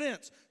both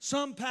events.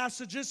 Some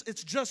passages,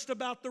 it's just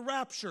about the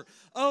rapture.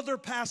 Other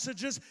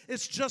passages,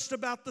 it's just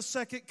about the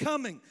second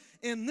coming.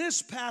 In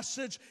this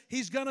passage,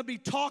 he's going to be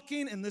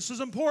talking, and this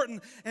is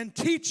important, and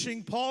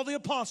teaching, Paul the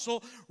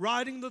Apostle,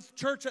 writing the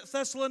church at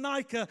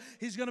Thessalonica,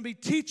 he's going to be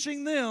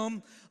teaching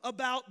them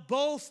about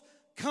both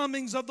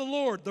comings of the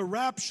Lord, the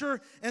rapture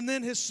and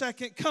then His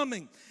second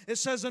coming. It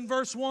says in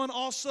verse 1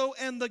 also,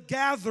 and the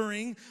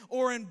gathering,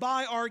 or and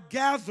by our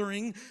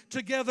gathering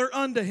together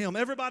unto Him.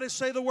 Everybody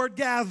say the word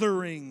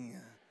gathering.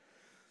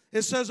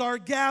 It says our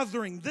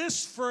gathering.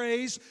 This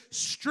phrase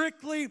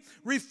strictly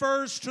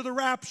refers to the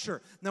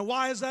rapture. Now,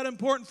 why is that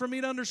important for me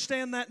to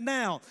understand that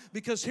now?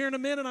 Because here in a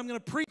minute, I'm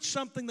going to preach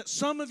something that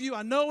some of you,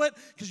 I know it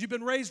because you've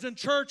been raised in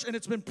church and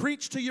it's been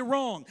preached to you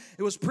wrong.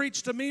 It was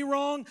preached to me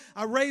wrong.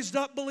 I raised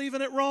up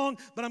believing it wrong,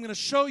 but I'm going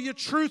to show you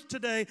truth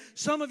today.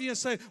 Some of you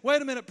say,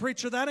 wait a minute,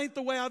 preacher, that ain't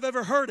the way I've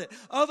ever heard it.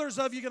 Others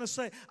of you are going to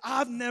say,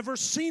 I've never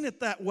seen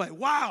it that way.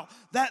 Wow,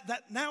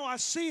 that now I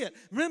see it.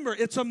 Remember,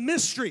 it's a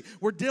mystery.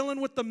 We're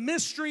dealing with the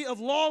mystery of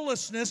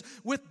lawlessness,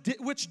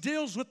 which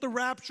deals with the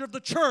rapture of the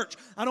church.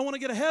 I don't want to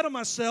get ahead of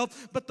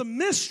myself, but the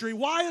mystery,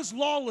 why is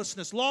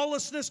lawlessness?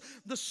 Lawlessness,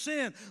 the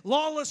sin.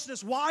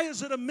 Lawlessness, why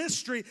is it a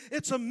mystery?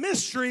 It's a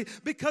mystery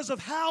because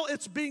of how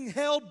it's being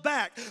held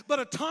back.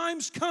 But a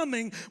time's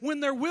coming when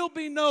there will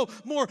be no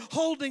more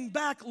holding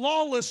back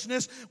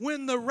lawlessness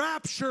when the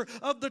rapture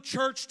of the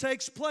church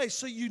takes place.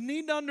 So you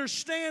need to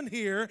understand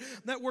here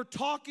that we're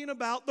talking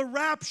about the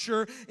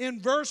rapture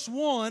in verse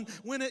 1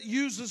 when it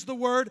uses the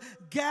word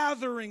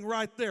gathering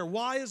right there.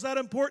 Why is that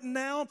important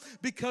now?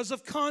 Because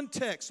of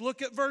context.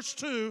 Look at verse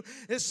 2.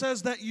 It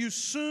says that you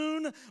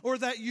soon, or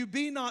that you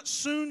be not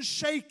soon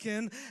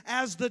shaken,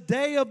 as the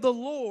day of the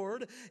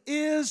Lord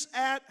is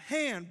at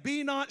hand.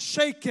 Be not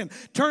shaken.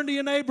 Turn to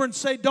your neighbor and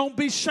say, don't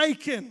be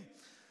shaken.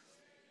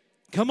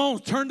 Come on,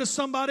 turn to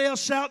somebody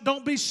else, shout,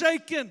 don't be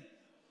shaken.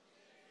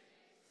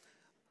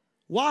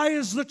 Why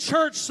is the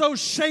church so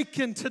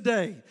shaken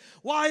today?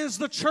 Why is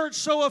the church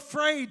so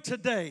afraid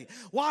today?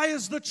 Why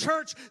is the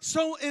church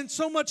so in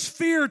so much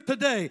fear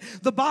today?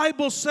 The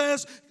Bible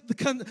says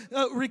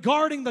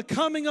regarding the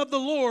coming of the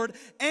Lord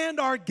and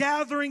our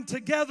gathering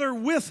together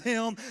with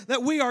Him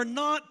that we are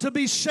not to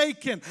be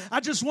shaken.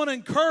 I just want to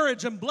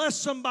encourage and bless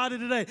somebody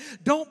today.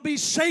 Don't be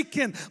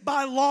shaken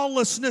by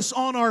lawlessness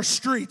on our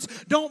streets.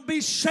 Don't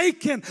be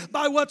shaken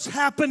by what's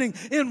happening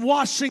in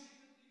Washington.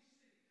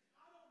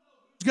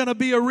 Going to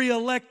be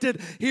reelected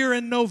here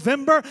in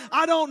November?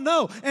 I don't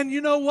know. And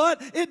you know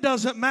what? It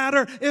doesn't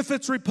matter if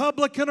it's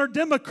Republican or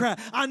Democrat.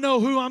 I know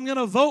who I'm going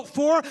to vote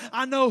for.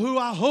 I know who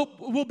I hope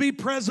will be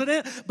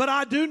president. But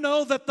I do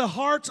know that the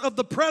hearts of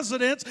the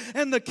presidents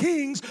and the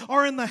kings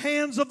are in the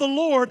hands of the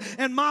Lord.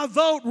 And my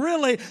vote,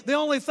 really, the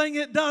only thing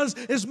it does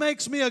is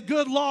makes me a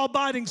good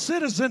law-abiding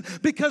citizen,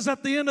 because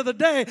at the end of the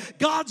day,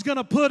 God's going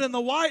to put in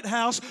the White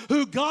House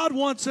who God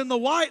wants in the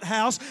White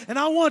House. And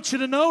I want you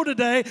to know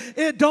today,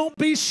 don't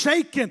be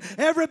shaken.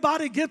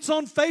 Everybody gets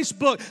on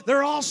Facebook.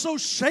 They're all so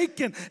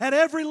shaken at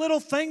every little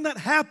thing that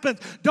happens.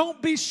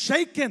 Don't be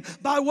shaken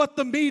by what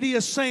the media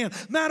is saying.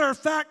 Matter of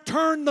fact,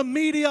 turn the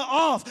media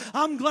off.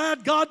 I'm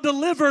glad God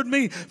delivered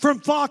me from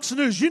Fox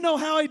News. You know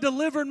how He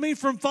delivered me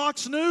from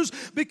Fox News?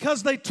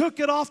 Because they took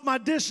it off my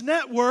Dish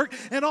network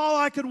and all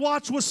I could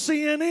watch was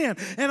CNN.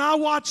 And I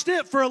watched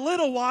it for a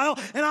little while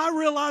and I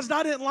realized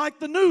I didn't like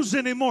the news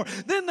anymore.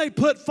 Then they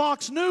put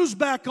Fox News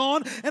back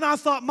on and I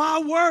thought, my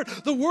word,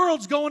 the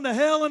world's going to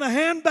hell in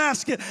a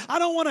handbasket. I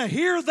don't want to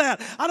hear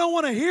that. I don't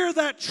want to hear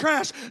that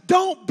trash.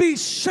 Don't be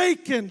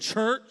shaken,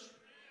 church.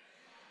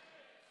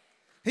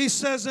 He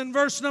says in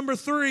verse number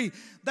 3,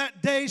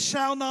 that day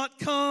shall not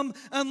come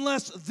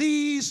unless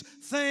these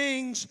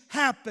things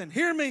happen.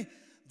 Hear me.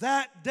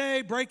 That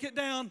day, break it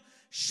down,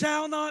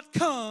 shall not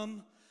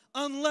come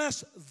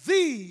unless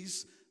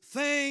these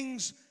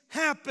things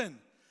happen.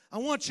 I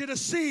want you to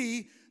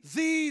see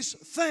these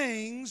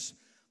things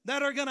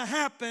that are going to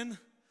happen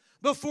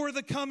before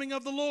the coming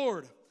of the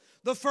Lord.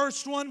 The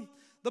first one,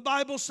 the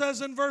Bible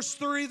says in verse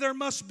 3, there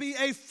must be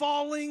a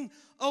falling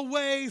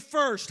away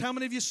first. How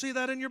many of you see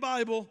that in your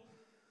Bible?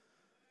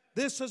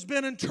 This has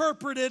been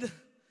interpreted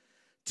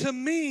to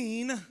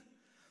mean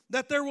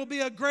that there will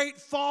be a great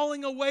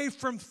falling away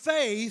from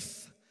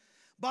faith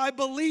by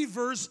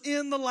believers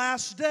in the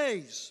last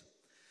days.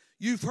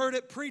 You've heard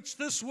it preached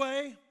this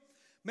way.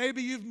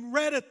 Maybe you've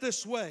read it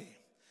this way.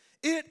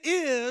 It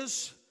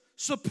is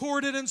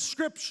supported in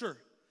Scripture.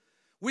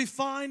 We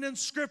find in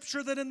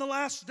Scripture that in the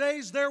last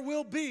days there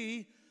will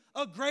be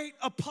a great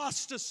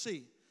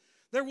apostasy.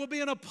 There will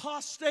be an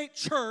apostate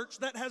church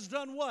that has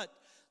done what?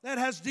 That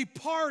has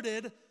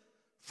departed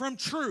from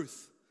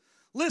truth.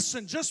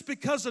 Listen, just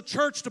because a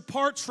church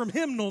departs from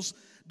hymnals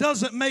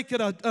doesn't make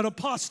it an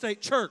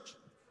apostate church.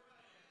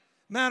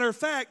 Matter of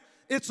fact,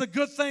 it's a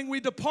good thing we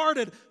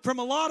departed from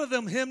a lot of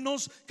them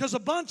hymnals because a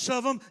bunch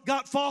of them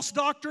got false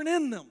doctrine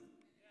in them.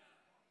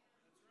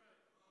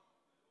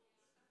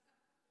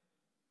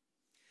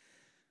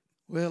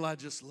 Well, I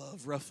just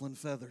love ruffling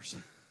feathers.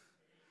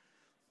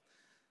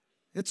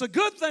 It's a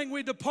good thing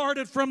we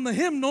departed from the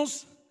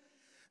hymnals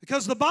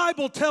because the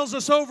Bible tells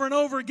us over and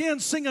over again,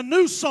 sing a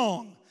new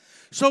song.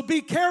 So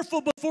be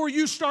careful before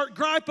you start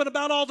griping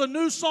about all the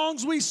new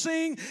songs we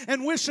sing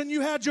and wishing you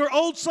had your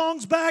old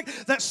songs back,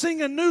 that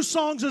singing new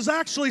songs is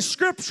actually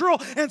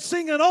scriptural and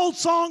singing old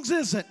songs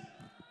isn't.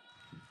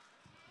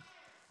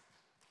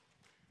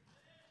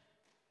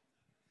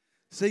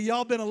 See,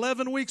 y'all been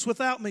 11 weeks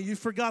without me. You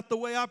forgot the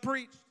way I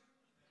preached.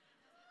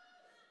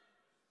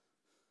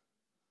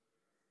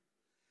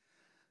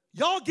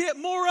 Y'all get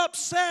more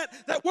upset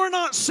that we're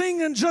not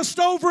singing just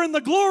over in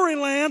the glory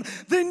land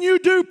than you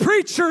do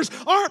preachers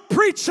aren't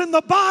preaching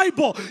the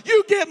Bible.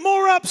 You get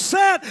more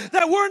upset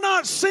that we're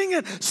not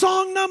singing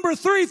song number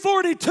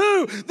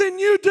 342 than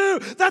you do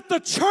that the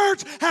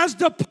church has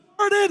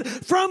departed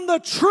from the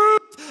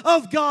truth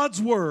of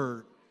God's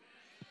Word.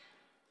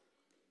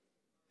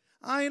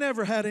 I ain't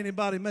ever had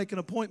anybody make an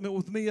appointment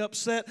with me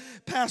upset.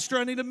 Pastor,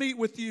 I need to meet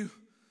with you.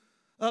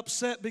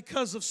 Upset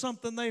because of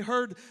something they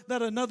heard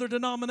that another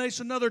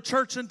denomination, another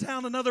church in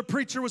town, another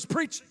preacher was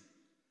preaching.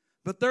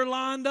 But they're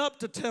lined up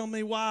to tell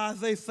me why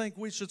they think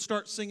we should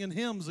start singing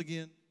hymns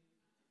again.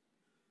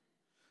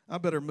 I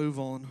better move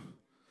on.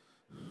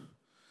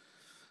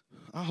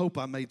 I hope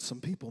I made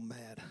some people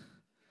mad.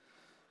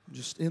 I'm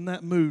just in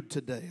that mood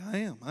today. I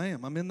am.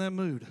 I'm in that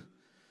mood.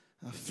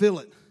 I feel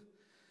it.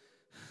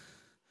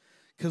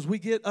 Because we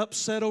get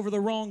upset over the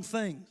wrong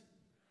thing.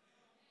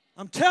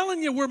 I'm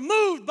telling you, we're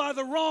moved by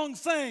the wrong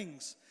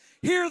things.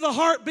 Hear the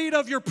heartbeat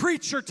of your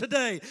preacher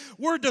today.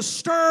 We're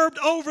disturbed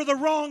over the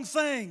wrong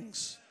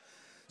things.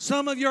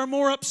 Some of you are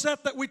more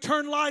upset that we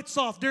turn lights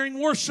off during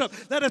worship,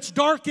 that it's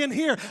dark in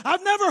here.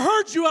 I've never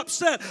heard you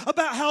upset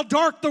about how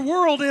dark the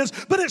world is,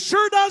 but it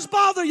sure does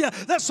bother you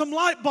that some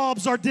light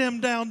bulbs are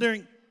dimmed down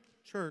during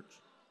church.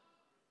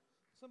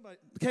 Somebody,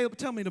 Caleb,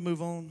 tell me to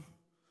move on.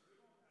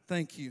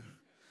 Thank you.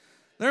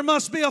 There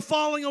must be a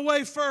falling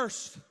away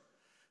first.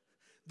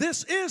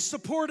 This is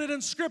supported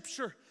in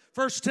Scripture.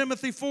 1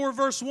 Timothy 4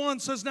 verse 1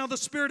 says, now the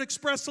Spirit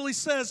expressly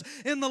says,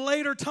 in the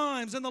latter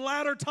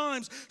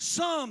times,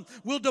 some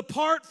will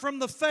depart from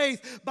the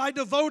faith by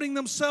devoting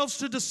themselves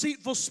to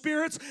deceitful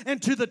spirits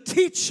and to the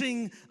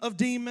teaching of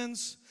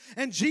demons.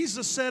 And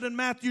Jesus said in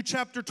Matthew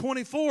chapter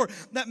 24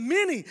 that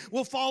many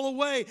will fall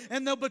away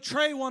and they'll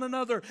betray one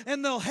another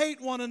and they'll hate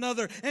one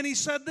another. And he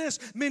said this,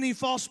 many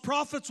false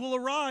prophets will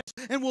arise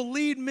and will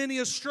lead many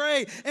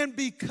astray. And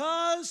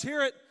because,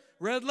 hear it,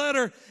 red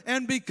letter,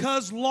 and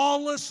because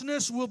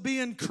lawlessness will be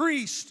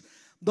increased,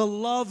 the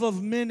love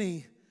of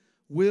many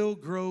will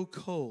grow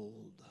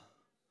cold.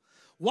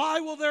 Why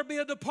will there be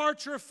a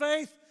departure of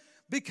faith?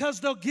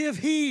 Because they'll give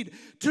heed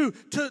to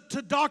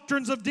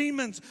doctrines of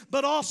demons,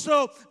 but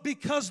also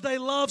because they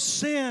love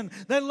sin,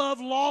 they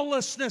love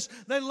lawlessness,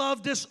 they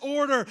love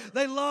disorder,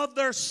 they love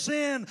their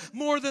sin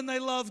more than they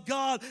love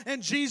God.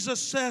 And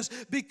Jesus says,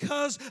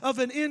 because of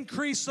an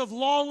increase of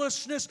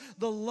lawlessness,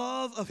 the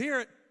love of, hear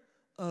it,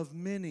 of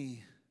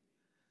many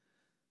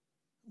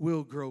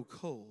will grow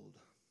cold,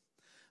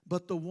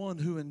 but the one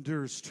who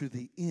endures to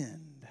the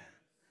end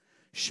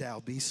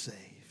shall be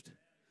saved.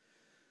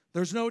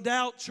 There's no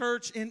doubt,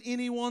 church, in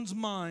anyone's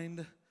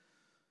mind,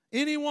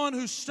 anyone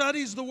who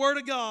studies the Word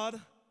of God,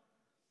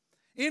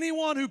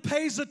 anyone who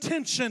pays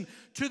attention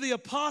to the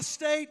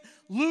apostate,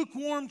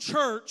 lukewarm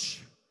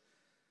church,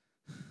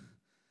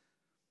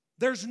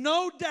 there's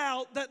no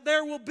doubt that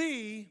there will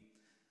be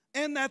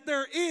and that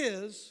there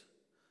is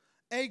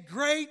a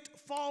great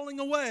falling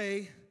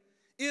away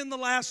in the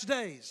last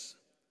days.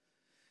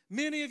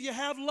 Many of you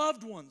have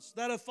loved ones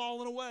that have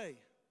fallen away.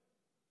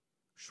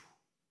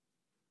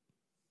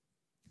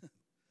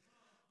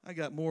 I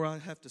got more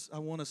I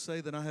want to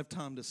say than I have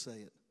time to say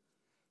it.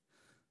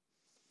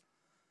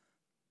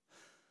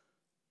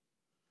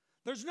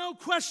 There's no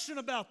question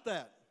about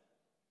that.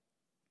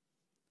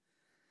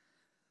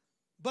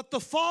 But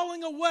the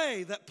falling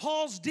away that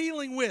Paul's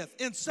dealing with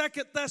in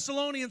 2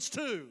 Thessalonians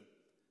 2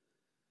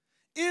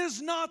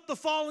 is not the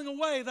falling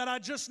away that I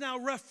just now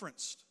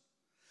referenced.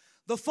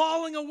 The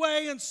falling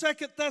away in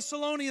 2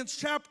 Thessalonians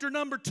chapter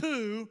number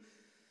 2,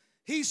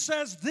 he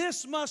says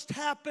this must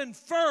happen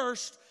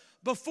first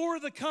before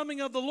the coming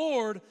of the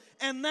Lord,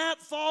 and that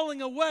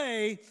falling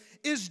away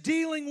is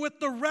dealing with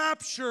the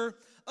rapture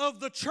of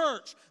the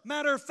church.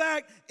 Matter of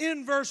fact,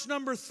 in verse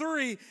number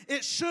 3,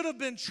 it should have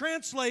been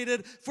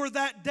translated, for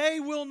that day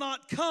will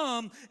not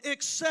come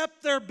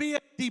except there be a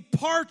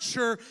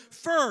departure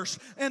first.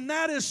 And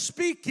that is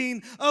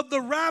speaking of the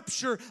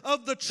rapture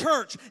of the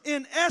church.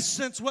 In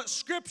essence, what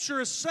Scripture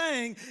is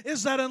saying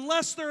is that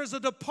unless there is a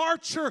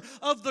departure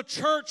of the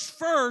church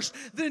first,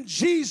 then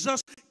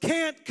Jesus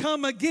can't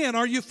come again.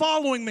 Are you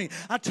following me?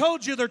 I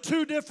told you they're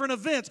two different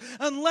events.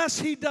 Unless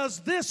He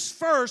does this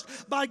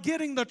first by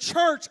getting the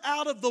church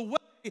out of the way,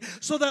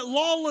 so that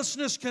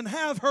lawlessness can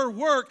have her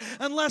work,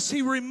 unless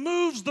He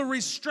removes the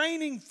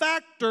restraining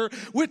factor,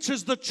 which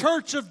is the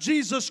church of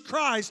Jesus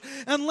Christ,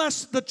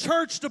 unless the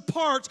church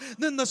departs,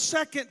 then the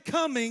second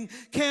coming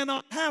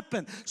cannot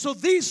happen. So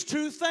these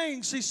two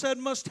things, He said,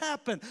 must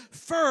happen.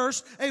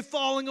 First, a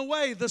falling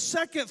away. The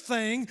second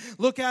thing,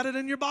 look at it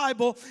in your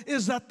Bible,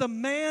 is that the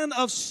man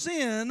of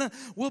sin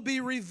will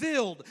be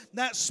revealed.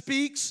 That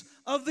speaks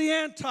of the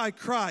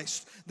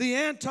Antichrist. The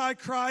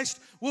Antichrist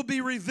will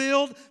be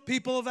revealed.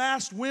 People have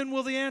asked, when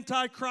will the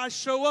Antichrist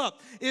show up?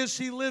 Is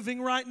he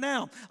living right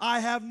now? I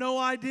have no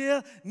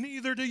idea,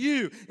 neither do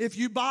you. If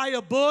you buy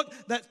a book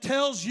that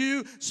tells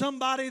you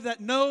somebody that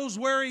knows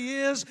where he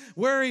is,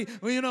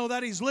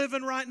 that he's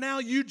living right now,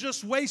 you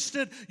just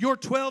wasted your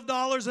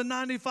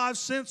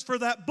 $12.95 for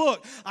that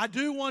book. I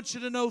do want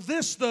you to know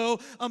this, though.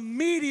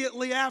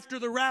 Immediately after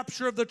the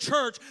rapture of the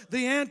church,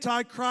 the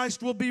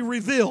Antichrist will be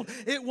revealed.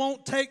 It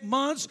won't take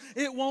months.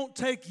 It won't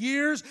take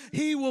years.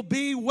 He will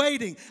be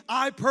waiting.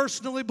 I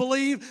personally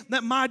believe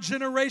that my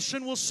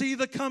generation will see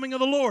the coming of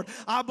the Lord.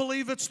 I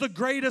believe it's the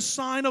greatest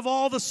sign of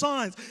all the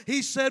signs.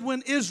 He said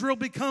when Israel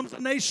becomes a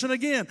nation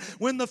again,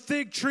 when the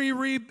fig tree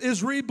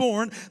is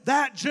reborn,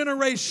 that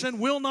generation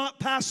will not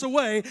pass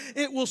away.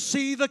 It will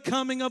see the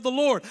coming of the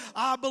Lord.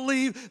 I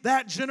believe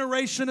that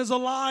generation is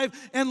alive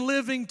and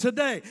living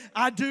today.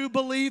 I do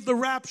believe the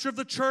rapture of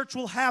the church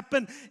will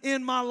happen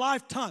in my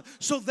lifetime.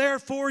 So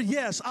therefore,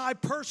 yes, I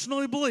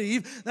personally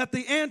believe that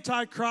the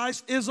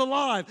Antichrist is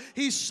alive.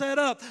 He's set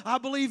up. I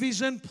believe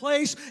he's in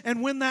place.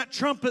 And when that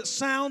trumpet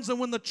sounds and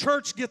when the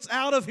church gets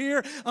out of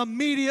here,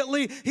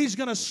 immediately he's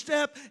going to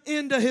step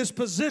into his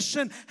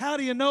position. How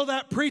do you know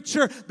that,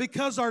 preacher?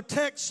 Because our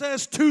text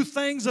says two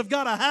things have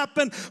got to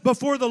happen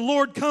before the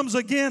Lord comes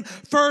again.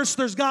 First,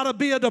 there's got to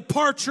be a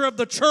departure of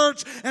the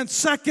church. And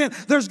second,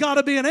 there's got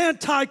to be an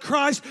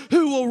Antichrist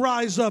who will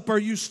rise up. Are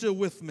you still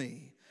with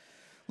me?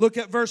 Look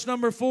at verse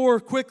number 4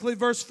 quickly.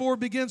 Verse 4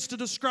 begins to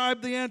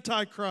describe the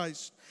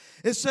Antichrist.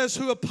 It says,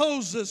 who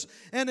opposes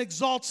and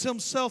exalts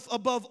himself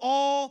above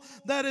all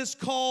that is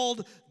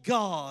called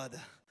God.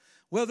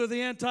 Whether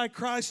the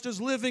Antichrist is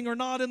living or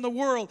not in the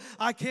world,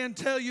 I can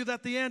tell you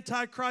that the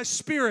Antichrist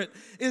spirit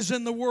is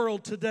in the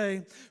world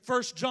today.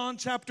 1 John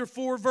chapter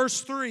 4 verse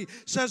 3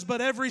 says,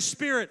 but every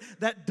spirit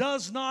that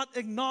does not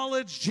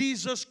acknowledge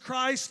Jesus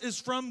Christ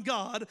is from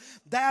God.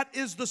 That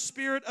is the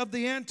spirit of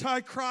the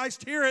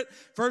Antichrist. Hear it,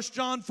 1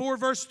 John 4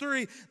 verse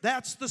 3.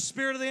 That's the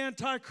spirit of the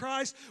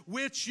Antichrist,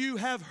 which you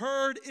have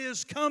heard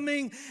is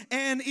coming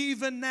and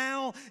even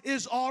now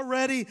is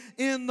already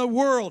in the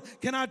world.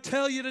 Can I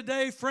tell you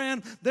today,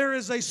 friend, there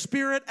is a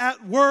spirit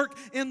at work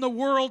in the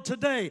world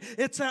today.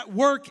 It's at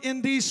work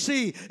in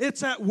D.C.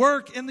 It's at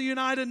work in the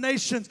United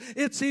Nations.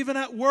 It's even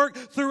at work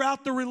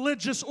throughout the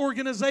religious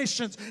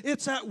organizations.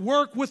 It's at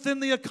work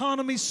within the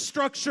economy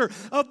structure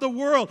of the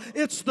world.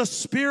 It's the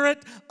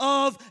spirit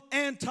of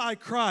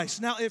Antichrist.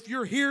 Now, if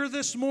you're here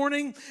this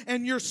morning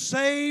and you're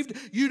saved,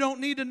 you don't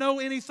need to know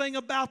anything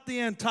about the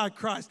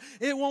Antichrist.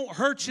 It won't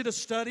hurt you to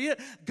study it.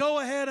 Go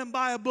ahead and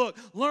buy a book.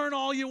 Learn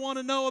all you want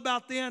to know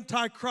about the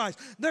Antichrist.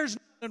 There's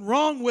nothing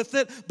wrong with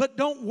it, but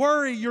don't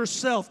worry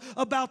yourself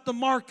about the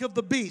mark of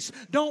the beast.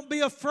 Don't be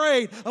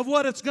afraid of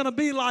what it's going to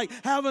be like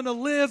having to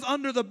live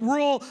under the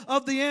rule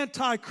of the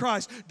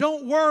Antichrist.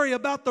 Don't worry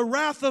about the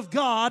wrath of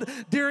God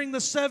during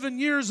the 7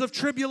 years of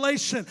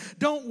tribulation.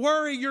 Don't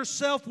worry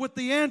yourself with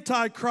the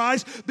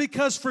Antichrist,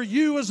 because for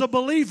you as a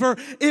believer,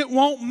 it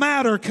won't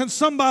matter. Can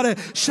somebody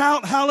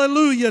shout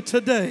hallelujah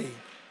today?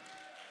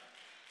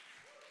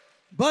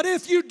 But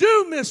if you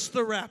do miss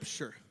the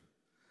rapture,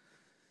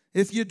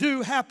 if you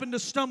do happen to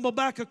stumble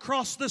back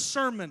across this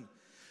sermon,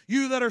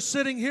 you that are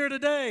sitting here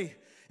today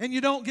and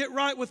you don't get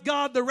right with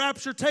God, the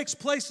rapture takes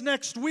place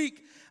next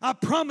week. I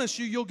promise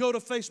you, you'll go to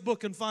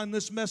Facebook and find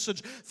this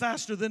message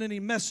faster than any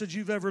message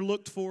you've ever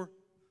looked for.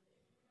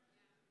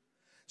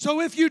 So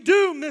if you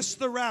do miss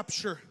the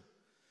rapture,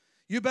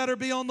 you better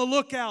be on the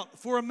lookout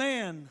for a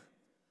man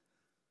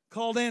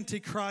called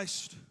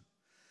Antichrist.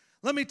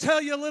 Let me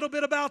tell you a little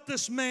bit about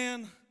this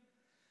man.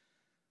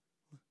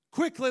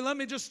 Quickly, let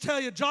me just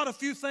tell you, jot a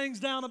few things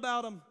down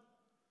about him.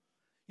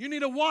 You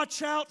need to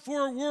watch out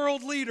for a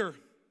world leader.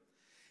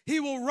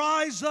 He will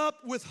rise up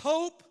with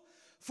hope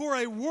for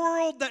a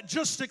world that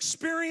just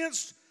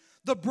experienced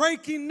the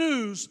breaking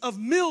news of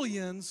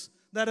millions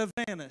that have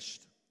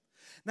vanished.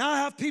 Now I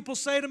have people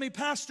say to me,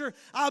 Pastor,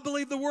 I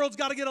believe the world's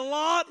got to get a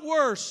lot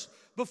worse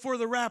before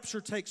the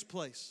rapture takes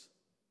place.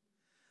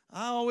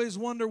 I always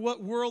wonder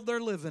what world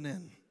they're living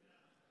in.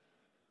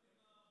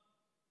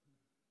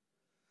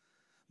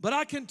 But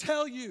I can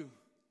tell you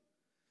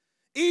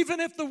Even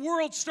if the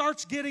world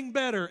starts getting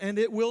better, and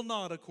it will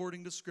not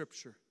according to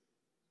Scripture.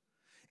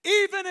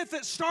 Even if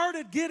it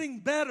started getting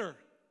better,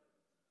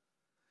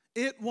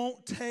 it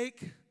won't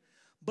take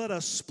but a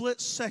split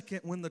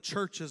second when the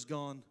church is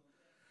gone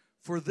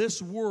for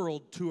this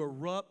world to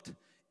erupt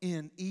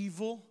in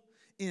evil,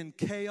 in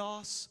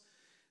chaos.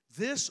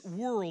 This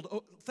world,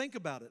 oh, think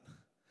about it.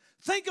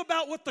 Think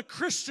about what the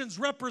Christians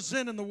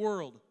represent in the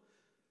world.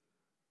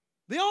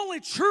 The only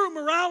true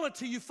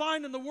morality you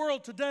find in the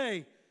world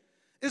today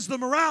is the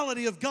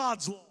morality of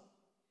God's law.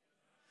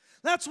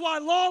 That's why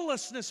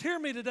lawlessness, hear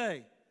me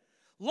today,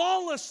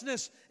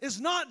 lawlessness is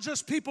not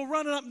just people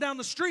running up and down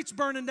the streets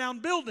burning down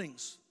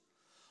buildings.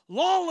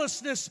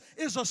 Lawlessness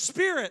is a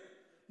spirit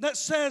that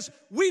says,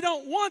 we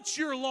don't want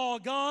your law,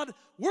 God.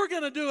 We're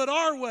going to do it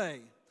our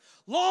way.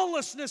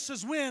 Lawlessness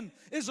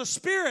is a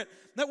spirit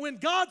that when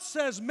God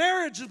says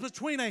marriage is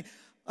between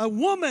a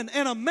woman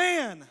and a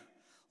man,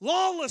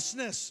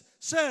 lawlessness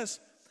says,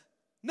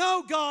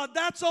 no, God,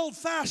 that's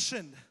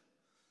old-fashioned.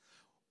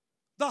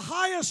 The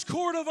highest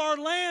court of our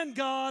land,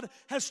 God,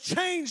 has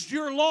changed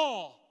your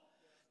law.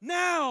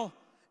 Now,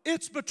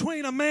 it's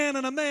between a man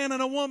and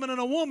a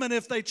woman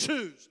if they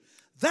choose.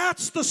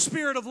 That's the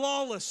spirit of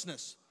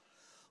lawlessness.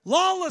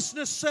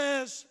 Lawlessness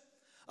says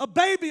a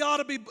baby ought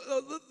to be,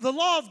 the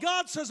law of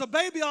God says a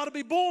baby ought to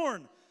be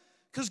born.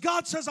 Because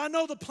God says, I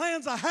know the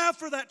plans I have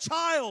for that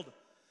child.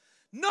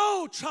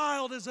 No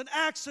child is an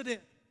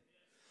accident.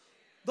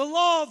 The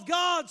law of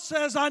God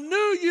says, I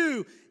knew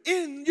you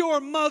in your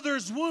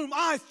mother's womb.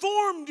 I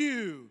formed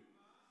you.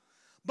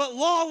 But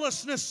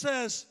lawlessness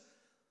says,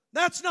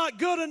 that's not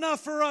good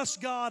enough for us,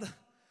 God.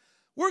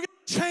 We're going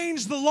to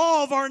change the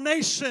law of our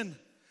nation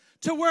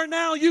to where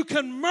now you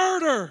can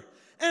murder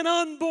an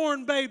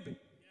unborn baby.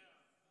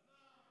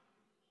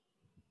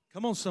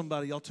 Come on,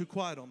 somebody. Y'all too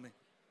quiet on me.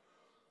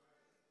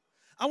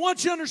 I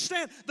want you to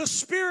understand the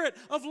spirit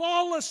of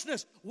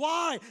lawlessness.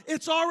 Why?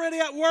 It's already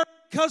at work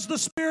because the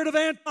spirit of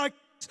Antichrist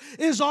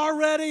is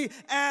already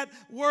at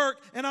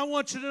work. And I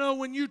want you to know,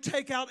 when you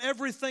take out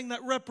everything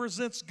that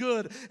represents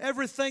good,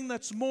 everything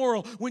that's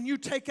moral, when you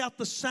take out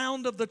the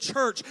sound of the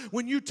church,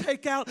 when you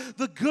take out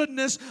the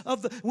goodness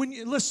of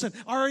listen,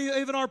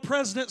 even our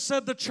president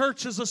said the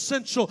church is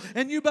essential,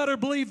 and you better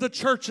believe the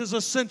church is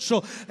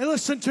essential. And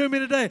listen to me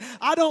today.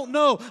 I don't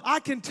know.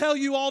 I can tell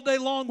you all day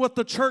long what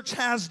the church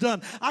has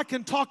done. I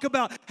can talk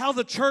about how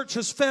the church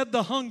has fed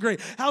the hungry,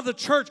 how the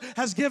church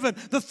has given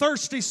the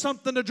thirsty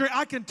something to drink.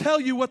 I can tell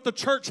you what the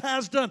church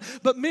has done.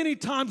 But many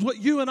times what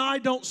you and I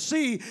don't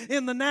see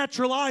in the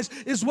natural eyes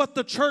is what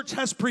the church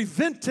has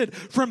prevented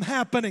from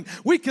happening.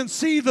 We can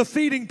see the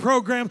feeding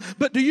program,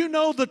 but do you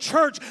know the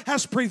church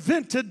has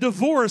prevented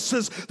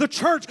divorces? The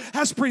church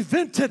has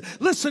prevented,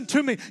 listen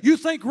to me, you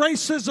think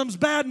racism's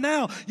bad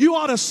now. You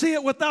ought to see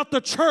it without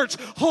the church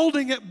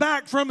holding it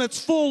back from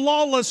its full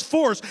lawless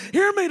force.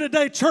 Hear me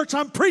today, church.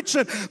 I'm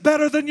preaching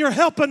better than you're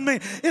helping me.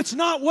 It's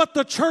not what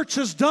the church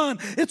has done.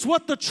 It's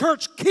what the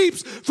church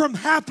keeps from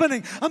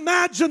happening.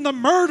 Imagine the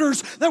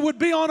murders that would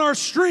be on our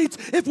streets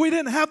if we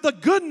didn't have the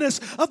goodness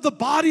of the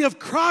body of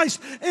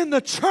Christ in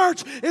the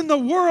church, in the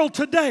world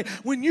today.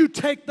 When you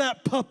take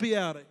that puppy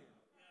out of here.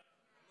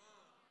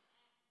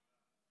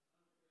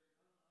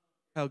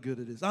 How good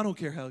it is. I don't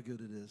care how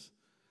good it is.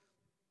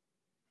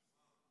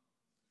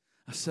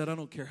 I said I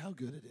don't care how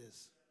good it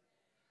is.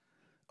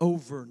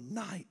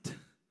 Overnight,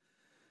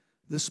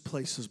 this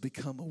place has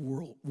become a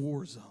world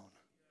war zone.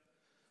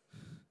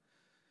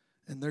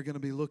 And they're going to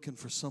be looking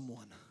for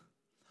someone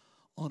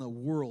on a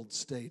world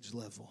stage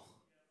level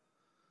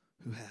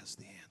who has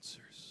the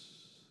answers.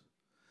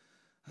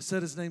 I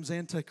said his name's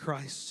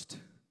Antichrist.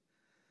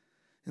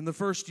 In the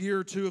first year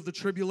or two of the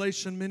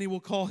tribulation, many will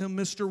call him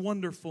Mr.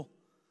 Wonderful.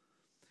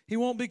 He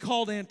won't be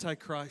called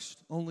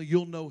Antichrist, only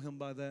you'll know him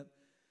by that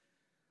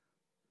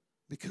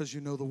because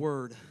you know the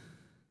word.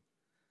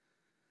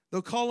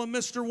 They'll call him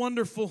Mr.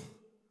 Wonderful.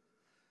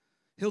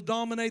 He'll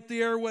dominate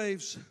the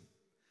airwaves.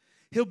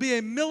 He'll be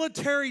a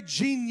military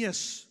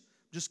genius.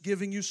 Just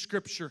giving you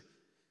scripture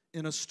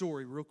in a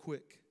story real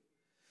quick.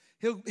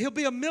 He'll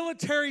be a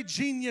military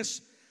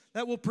genius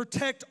that will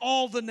protect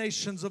all the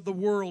nations of the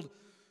world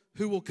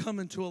who will come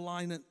into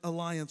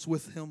alliance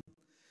with him.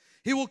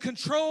 He will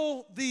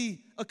control the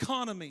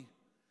economy.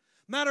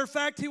 Matter of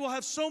fact, he will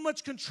have so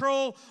much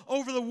control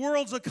over the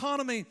world's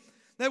economy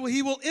that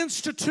he will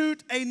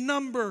institute a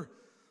number.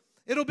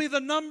 It'll be the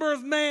number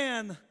of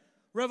man.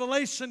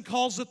 Revelation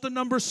calls it the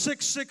number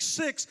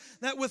 666,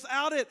 that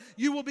without it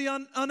you will be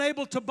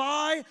unable to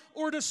buy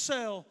or to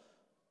sell.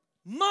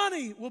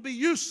 Money will be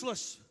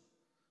useless.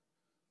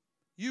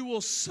 You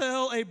will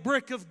sell a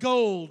brick of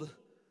gold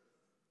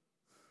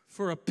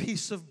for a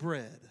piece of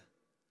bread.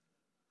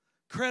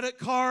 Credit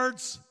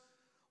cards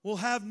will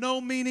have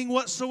no meaning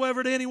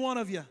whatsoever to any one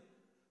of you.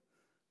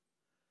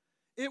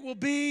 It will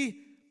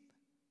be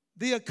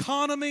the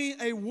economy,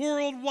 a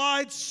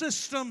worldwide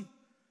system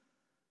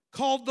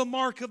called the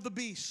mark of the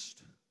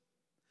beast.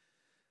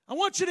 I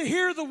want you to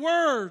hear the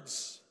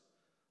words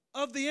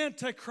of the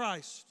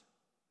Antichrist.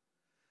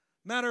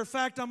 Matter of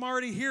fact, I'm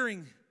already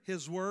hearing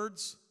his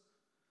words.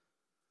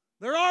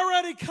 They're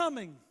already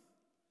coming.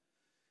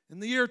 In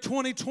the year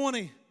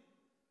 2020,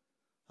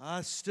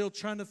 I'm still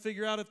trying to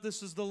figure out if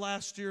this is the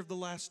last year of the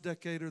last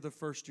decade or the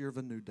first year of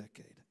a new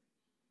decade.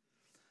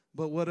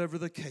 But whatever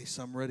the case,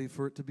 I'm ready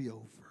for it to be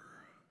over.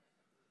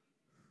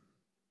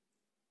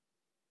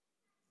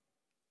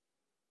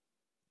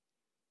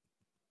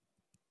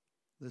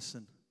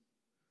 Listen,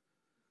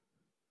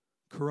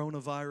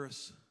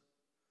 coronavirus,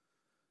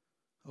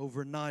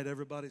 overnight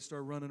everybody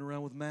started running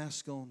around with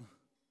masks on.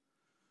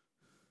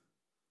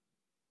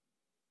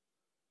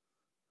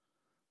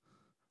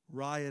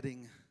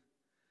 Rioting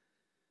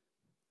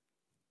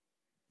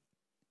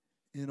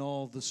in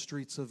all the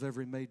streets of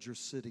every major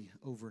city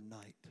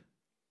overnight.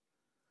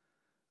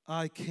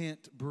 I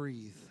can't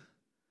breathe.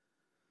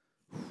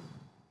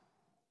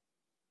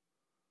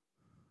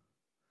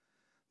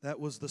 That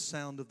was the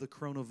sound of the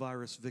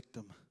coronavirus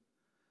victim.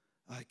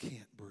 I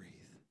can't breathe.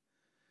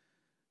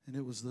 And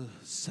it was the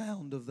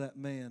sound of that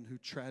man who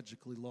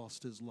tragically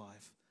lost his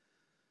life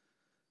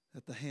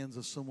at the hands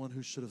of someone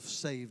who should have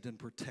saved and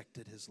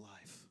protected his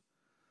life.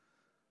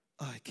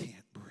 I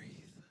can't breathe.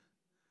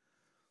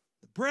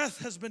 The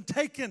breath has been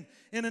taken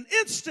in an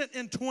instant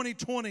in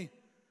 2020.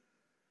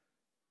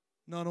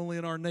 Not only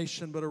in our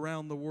nation, but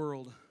around the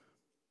world.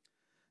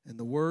 In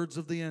the words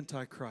of the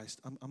Antichrist,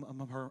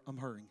 I'm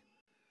hurrying.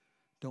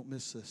 Don't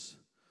miss this.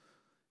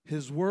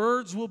 His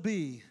words will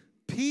be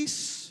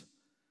peace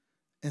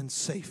and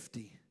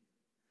safety.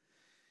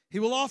 He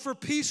will offer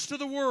peace to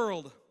the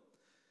world.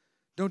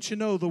 Don't you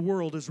know the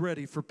world is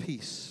ready for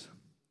peace?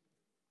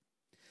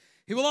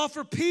 He will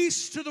offer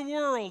peace to the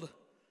world,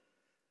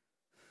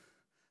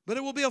 but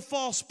it will be a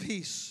false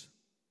peace.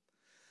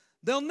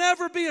 There'll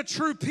never be a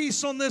true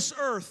peace on this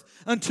earth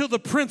until the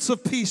Prince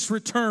of Peace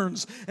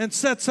returns and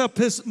sets up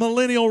his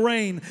millennial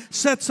reign,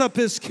 sets up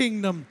his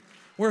kingdom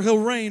where he'll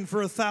reign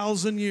for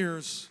 1,000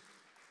 years.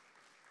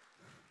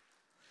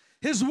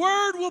 His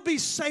word will be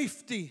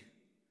safety.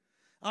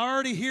 I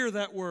already hear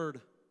that word.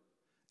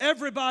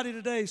 Everybody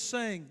today is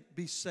saying,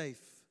 be safe.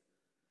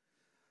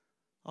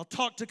 I'll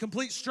talk to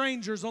complete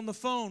strangers on the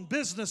phone,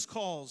 business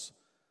calls.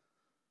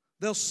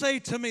 They'll say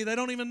to me, they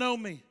don't even know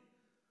me.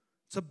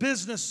 It's a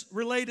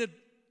business-related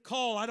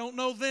call. I don't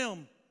know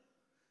them.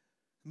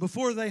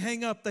 Before they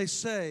hang up, they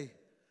say,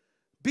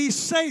 be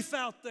safe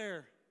out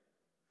there.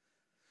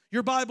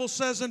 Your Bible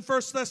says in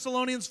 1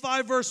 Thessalonians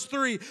 5 verse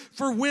 3,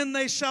 for when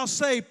they shall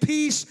say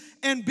peace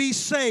and be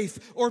safe,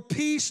 or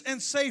peace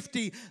and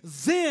safety,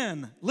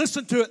 then,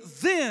 listen to it,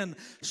 then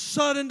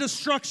sudden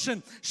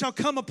destruction shall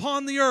come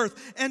upon the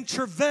earth and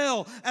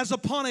travail as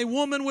upon a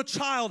woman with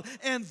child,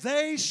 and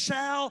they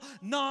shall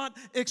not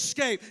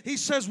escape. He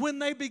says when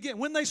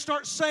they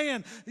start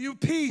saying you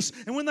peace,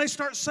 and when they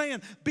start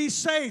saying be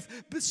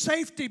safe,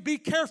 safety, be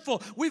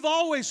careful. We've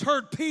always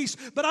heard peace,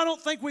 but I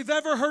don't think we've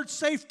ever heard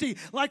safety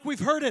like we've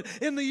heard it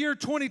in the year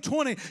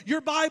 2020. Your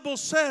Bible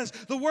says,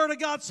 the Word of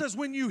God says,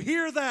 when you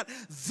hear that,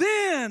 then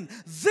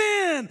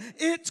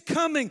it's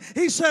coming.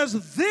 He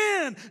says,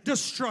 then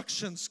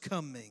destruction's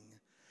coming.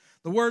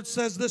 The Word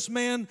says this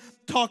man,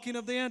 talking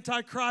of the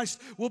Antichrist,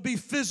 will be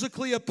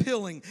physically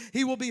appealing.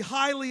 He will be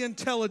highly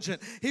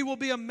intelligent. He will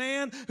be a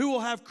man who will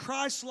have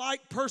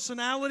Christ-like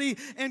personality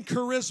and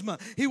charisma.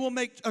 He will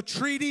make a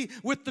treaty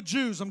with the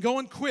Jews. I'm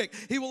going quick.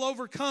 He will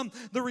overcome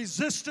the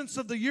resistance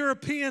of the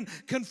European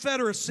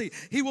Confederacy.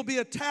 He will be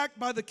attacked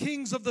by the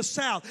kings of the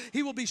south.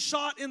 He will be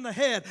shot in the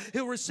head.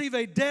 He'll receive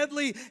a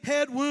deadly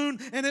head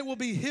wound, and it will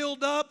be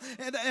healed up,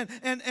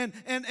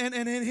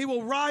 and he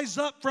will rise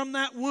up from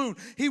that wound.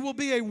 He will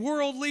be a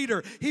world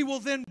leader. He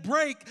will then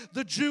break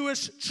the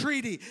Jewish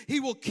treaty. He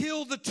will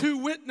kill the two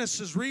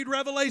witnesses. Read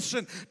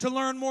Revelation to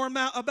learn more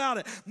about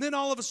it. And then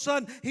all of a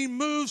sudden, he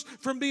moves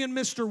from being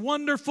Mr.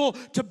 Wonderful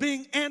to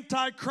being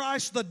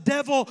Antichrist, the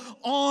devil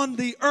on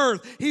the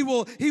earth. He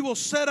will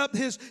set up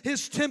his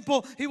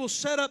temple. He will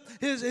set up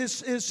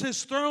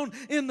his throne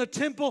in the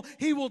temple.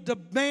 He will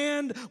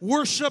demand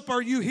worship.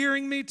 Are you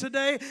hearing me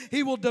today?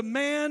 He will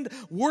demand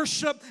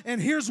worship,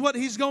 and here's what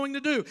he's going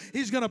to do.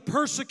 He's going to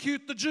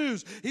persecute the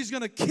Jews. He's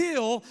going to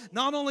kill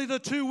not only the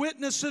two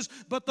witnesses,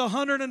 but the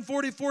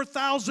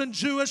 144,000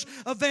 Jewish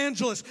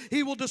evangelists.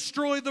 He will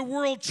destroy the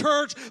world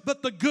church,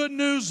 but the good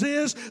news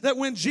is that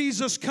when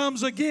Jesus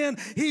comes again,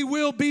 he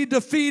will be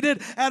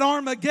defeated at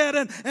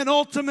Armageddon, and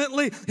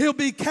ultimately he'll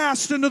be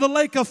cast into the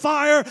lake of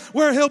fire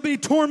where he'll be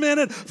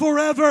tormented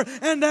forever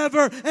and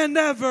ever and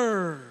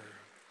ever.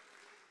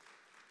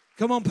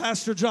 Come on,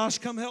 Pastor Josh,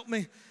 come help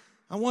me.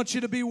 I want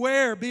you to be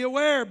aware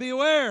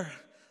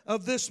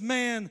of this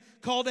man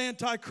called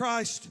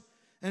Antichrist,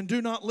 and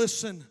do not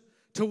listen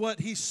to what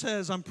he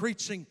says. I'm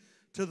preaching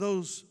to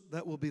those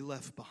that will be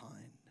left behind.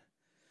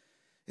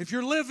 If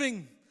you're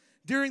living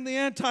during the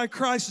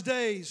Antichrist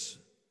days,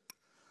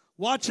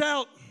 watch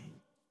out,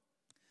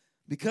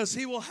 because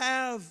he will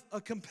have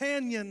a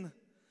companion,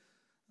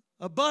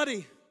 a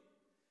buddy.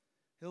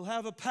 He'll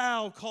have a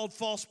pal called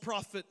false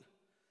prophet.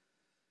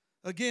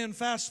 Again,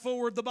 fast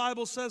forward, the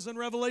Bible says in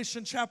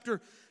Revelation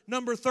chapter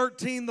number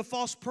 13, the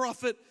false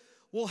prophet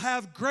will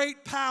have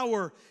great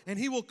power, and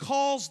he will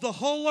cause the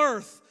whole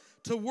earth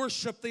to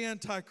worship the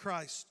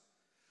Antichrist.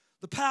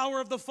 The power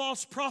of the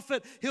false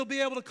prophet, he'll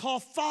be able to call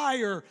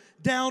fire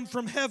down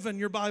from heaven,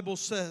 your Bible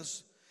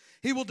says.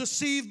 He will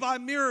deceive by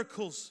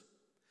miracles.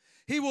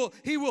 He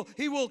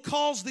will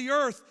cause the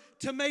earth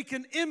to make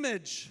an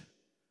image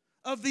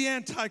of the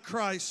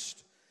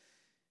Antichrist.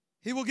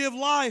 He will give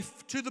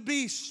life to the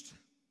beast.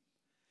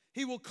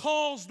 He will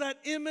cause that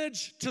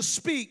image to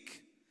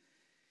speak.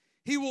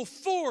 He will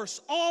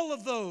force all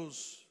of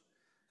those.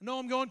 I know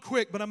I'm going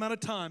quick, but I'm out of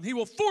time. He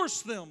will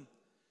force them,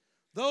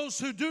 those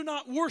who do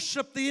not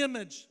worship the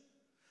image,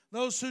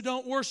 those who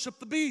don't worship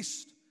the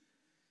beast,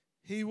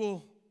 he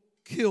will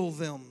kill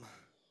them.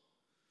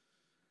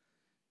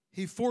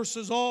 He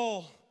forces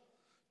all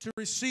to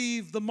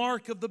receive the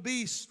mark of the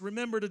beast.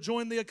 Remember, to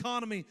join the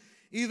economy,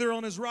 either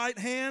on his right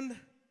hand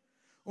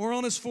or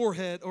on his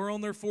forehead or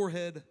on their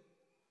forehead.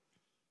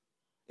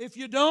 If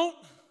you don't,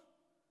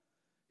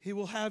 he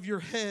will have your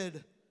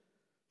head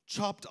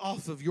chopped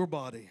off of your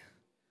body.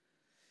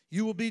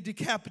 You will be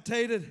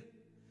decapitated.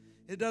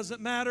 It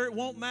doesn't matter. It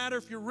won't matter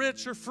if you're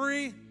rich or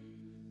free,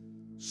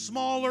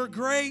 small or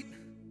great.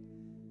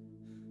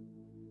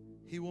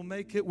 He will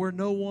make it where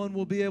no one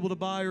will be able to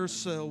buy or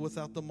sell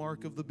without the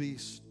mark of the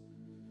beast.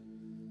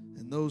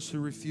 And those who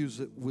refuse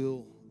it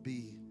will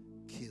be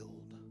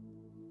killed.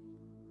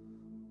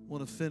 I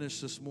want to finish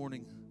this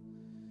morning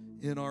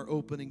in our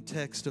opening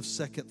text of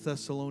 2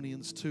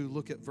 Thessalonians 2.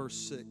 Look at verse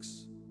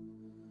 6.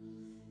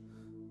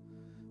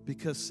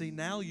 Because see,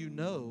 now you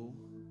know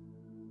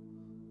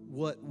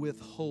what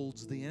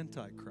withholds the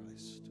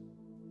Antichrist.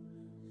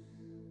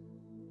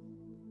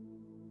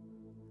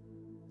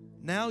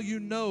 Now you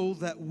know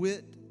that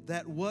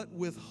what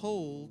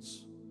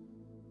withholds,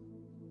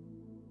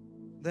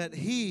 that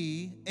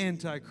he,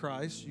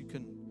 Antichrist, you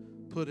can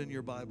put in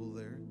your Bible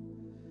there,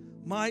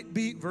 might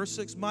be, verse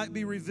 6, might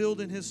be revealed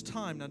in his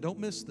time. Now don't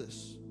miss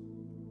this.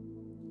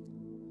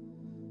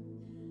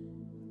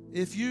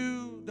 If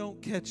you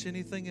don't catch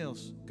anything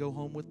else, go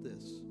home with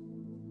this.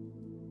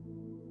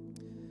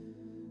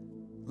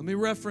 Let me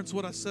reference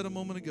what I said a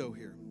moment ago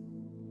here.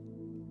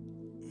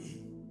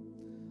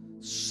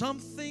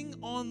 Something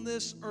on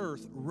this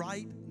earth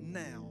right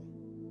now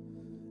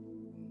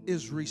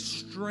is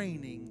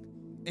restraining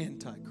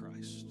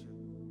Antichrist.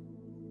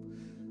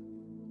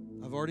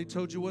 I've already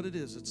told you what it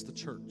is. It's the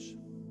church.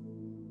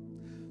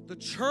 The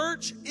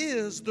church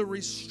is the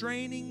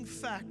restraining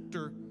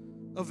factor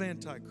of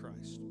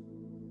Antichrist.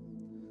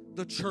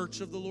 The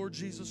church of the Lord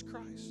Jesus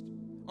Christ.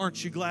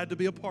 Aren't you glad to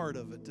be a part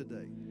of it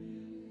today?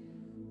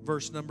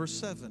 Verse number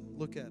 7.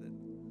 Look at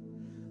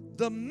it.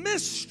 The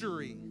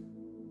mystery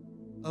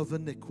of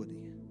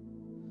iniquity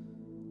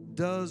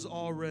does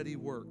already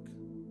work.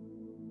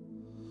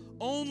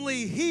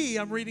 Only he,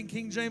 I'm reading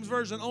King James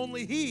Version,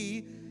 only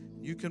he,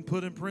 you can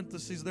put in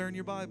parentheses there in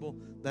your Bible,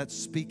 that's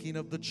speaking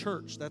of the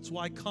church. That's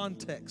why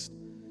context.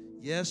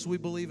 Yes, we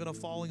believe in a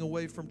falling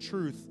away from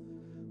truth,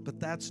 but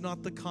that's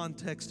not the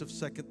context of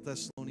 2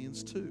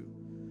 Thessalonians 2.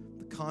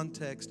 The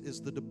context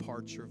is the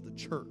departure of the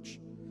church.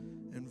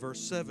 And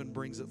verse 7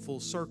 brings it full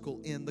circle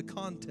in the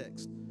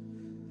context.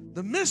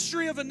 The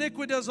mystery of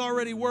iniquity does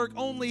already work.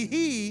 Only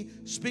he,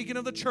 speaking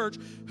of the church,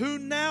 who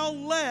now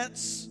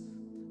lets,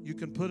 you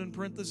can put in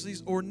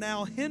parentheses, or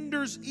now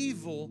hinders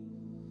evil,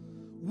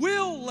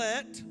 will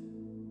let,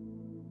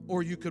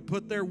 or you could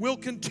put there, will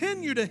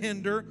continue to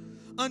hinder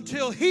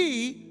until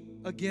he,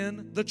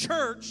 again, the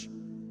church,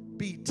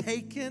 be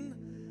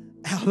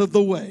taken out of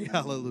the way.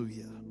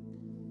 Hallelujah.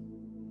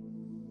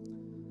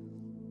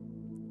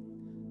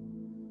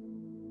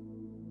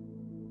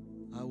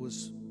 I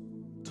was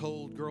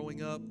told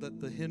growing up that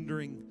the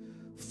hindering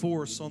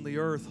force on the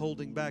earth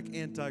holding back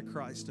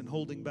Antichrist and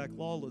holding back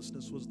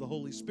lawlessness was the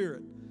Holy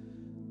Spirit.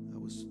 I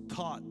was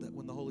taught that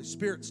when the Holy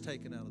Spirit's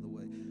taken out of the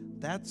way,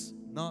 that's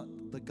not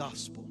the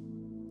gospel.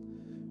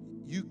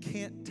 You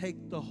can't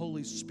take the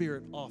Holy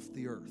Spirit off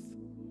the earth.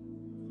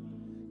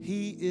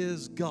 He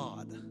is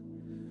God.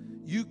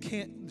 You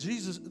can't,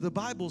 Jesus, the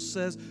Bible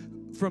says,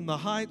 from the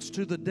heights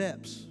to the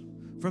depths,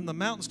 from the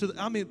mountains to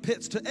the,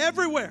 pits to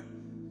everywhere,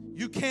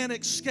 you can't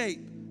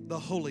escape the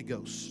Holy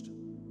Ghost.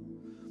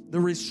 The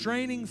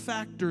restraining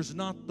factor's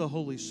not the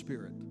Holy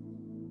Spirit.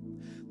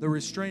 The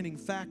restraining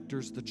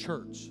factor's the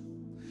church.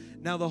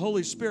 Now, the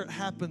Holy Spirit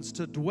happens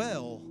to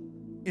dwell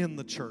in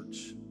the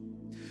church.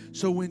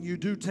 So when you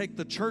do take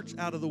the church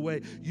out of the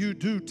way, you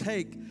do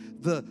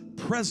take the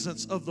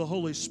presence of the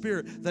Holy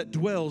Spirit that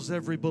dwells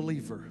every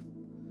believer.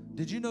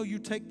 Did you know you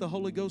take the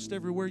Holy Ghost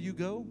everywhere you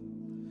go?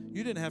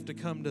 You didn't have to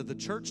come to the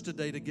church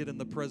today to get in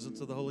the presence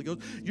of the Holy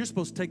Ghost. You're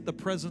supposed to take the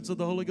presence of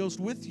the Holy Ghost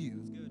with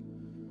you.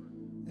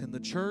 And the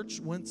church,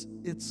 once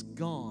it's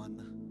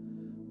gone,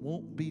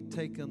 won't be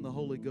taking the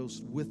Holy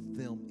Ghost with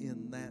them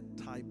in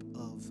that type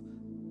of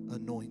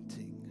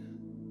anointing.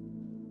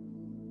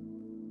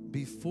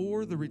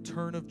 Before the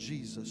return of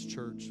Jesus,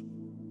 church,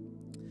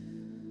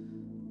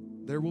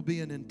 there will be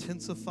an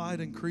intensified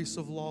increase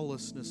of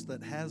lawlessness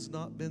that has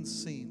not been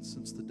seen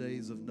since the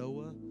days of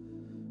Noah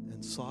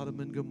and Sodom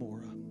and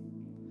Gomorrah.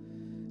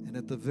 And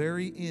at the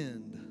very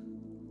end,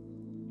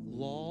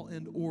 law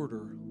and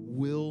order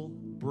will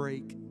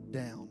break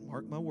down.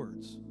 Mark my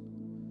words.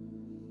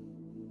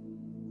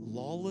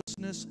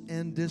 lawlessness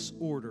and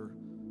disorder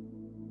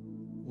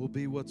will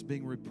be what's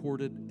being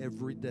reported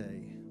every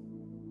day.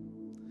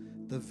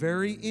 The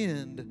very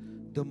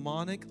end,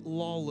 demonic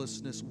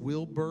lawlessness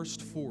will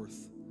burst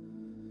forth.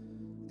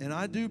 And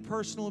I do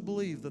personally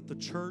believe that the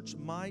church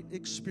might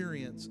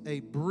experience a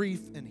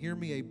brief, and hear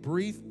me, a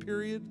brief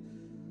period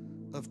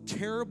of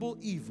terrible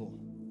evil,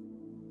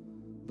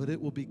 but it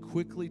will be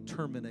quickly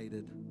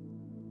terminated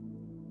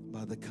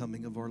by the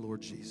coming of our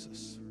Lord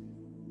Jesus.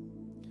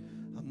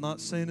 I'm not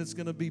saying it's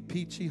going to be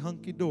peachy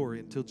hunky-dory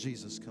until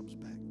Jesus comes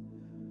back.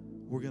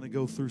 We're going to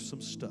go through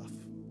some stuff,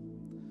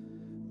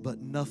 but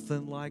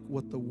nothing like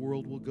what the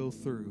world will go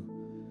through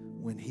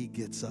when He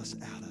gets us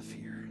out of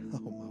here.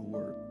 Oh, my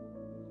word.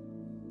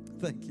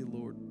 Thank you,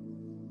 Lord.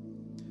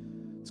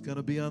 It's going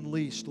to be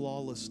unleashed,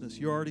 lawlessness.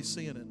 You're already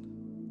seeing it.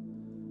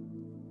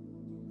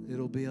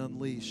 It'll be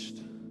unleashed.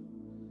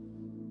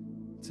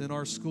 It's in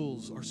our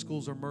schools. Our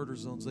schools are murder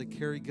zones. They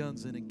carry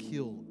guns in and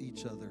kill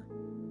each other.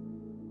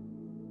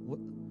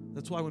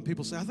 That's why when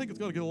people say, I think it's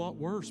going to get a lot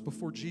worse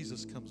before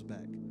Jesus comes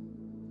back.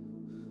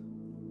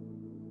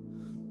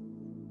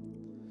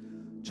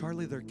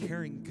 Charlie, they're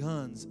carrying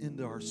guns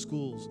into our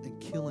schools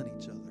and killing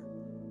each other.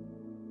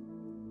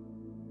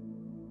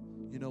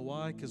 You know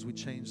why? Because we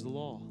changed the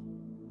law.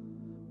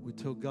 We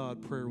told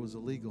God prayer was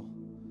illegal.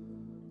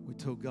 We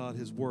told God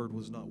His word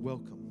was not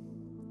welcome.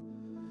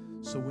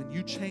 So when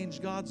you change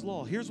God's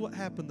law, here's what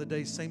happened the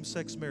day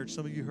same-sex marriage.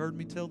 Some of you heard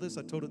me tell this.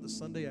 I told it the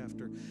Sunday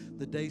after.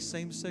 The day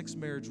same-sex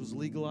marriage was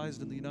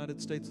legalized in the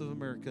United States of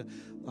America,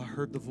 I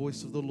heard the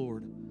voice of the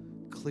Lord,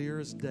 clear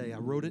as day. I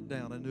wrote it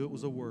down. I knew it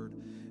was a word.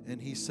 And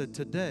He said,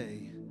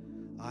 today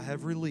I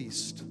have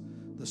released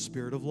the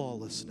spirit of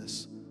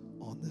lawlessness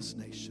on this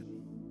nation.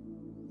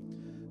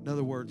 In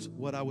other words,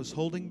 what I was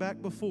holding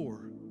back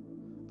before,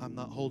 I'm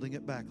not holding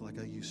it back like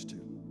I used to.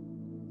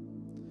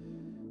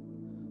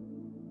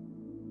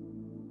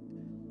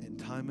 And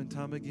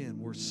time again,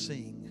 we're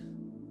seeing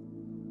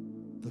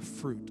the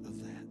fruit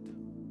of that.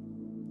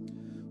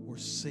 We're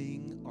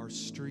seeing our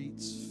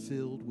streets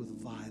filled with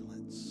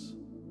violence.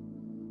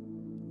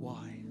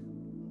 Why?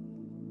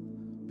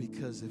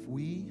 Because if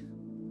we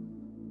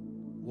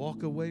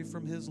walk away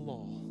from His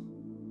law,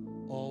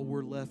 all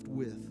we're left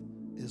with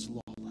is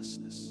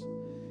lawlessness.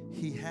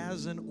 He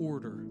has an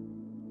order.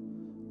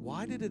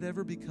 Why did it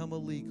ever become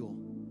illegal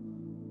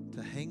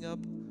to hang up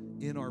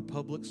in our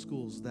public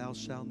schools, thou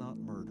shalt not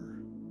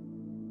murder?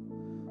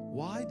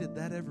 Why did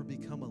that ever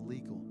become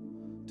illegal?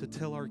 To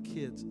tell our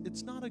kids,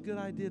 it's not a good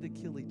idea to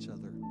kill each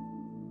other.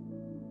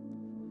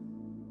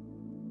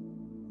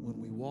 When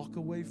we walk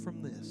away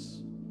from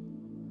this,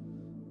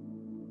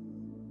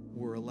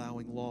 we're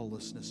allowing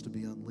lawlessness to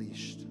be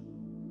unleashed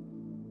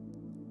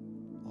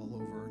all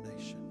over our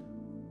nation.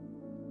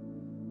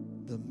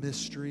 The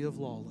mystery of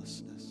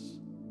lawlessness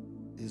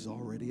is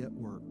already at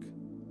work,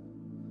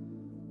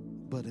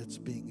 but it's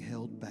being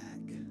held back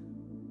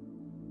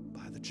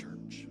by the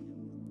church.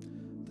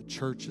 The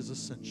church is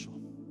essential.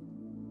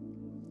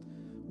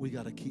 We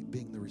got to keep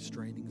being the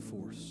restraining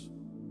force.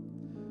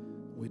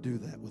 We do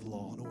that with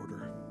law and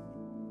order.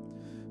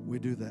 We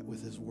do that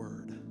with His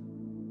word.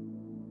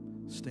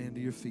 Stand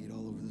to your feet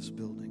all over this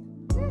building.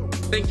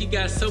 Thank you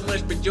guys so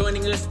much for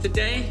joining us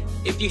today.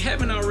 If you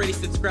haven't already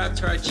subscribed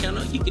to our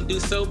channel, you can do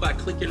so by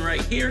clicking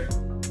right here.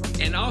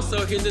 And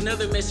also, here's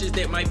another message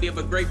that might be of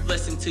a great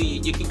blessing to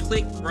you. You can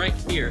click right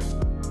here.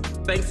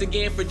 Thanks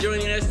again for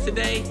joining us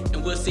today,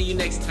 and we'll see you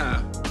next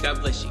time.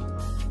 God bless you.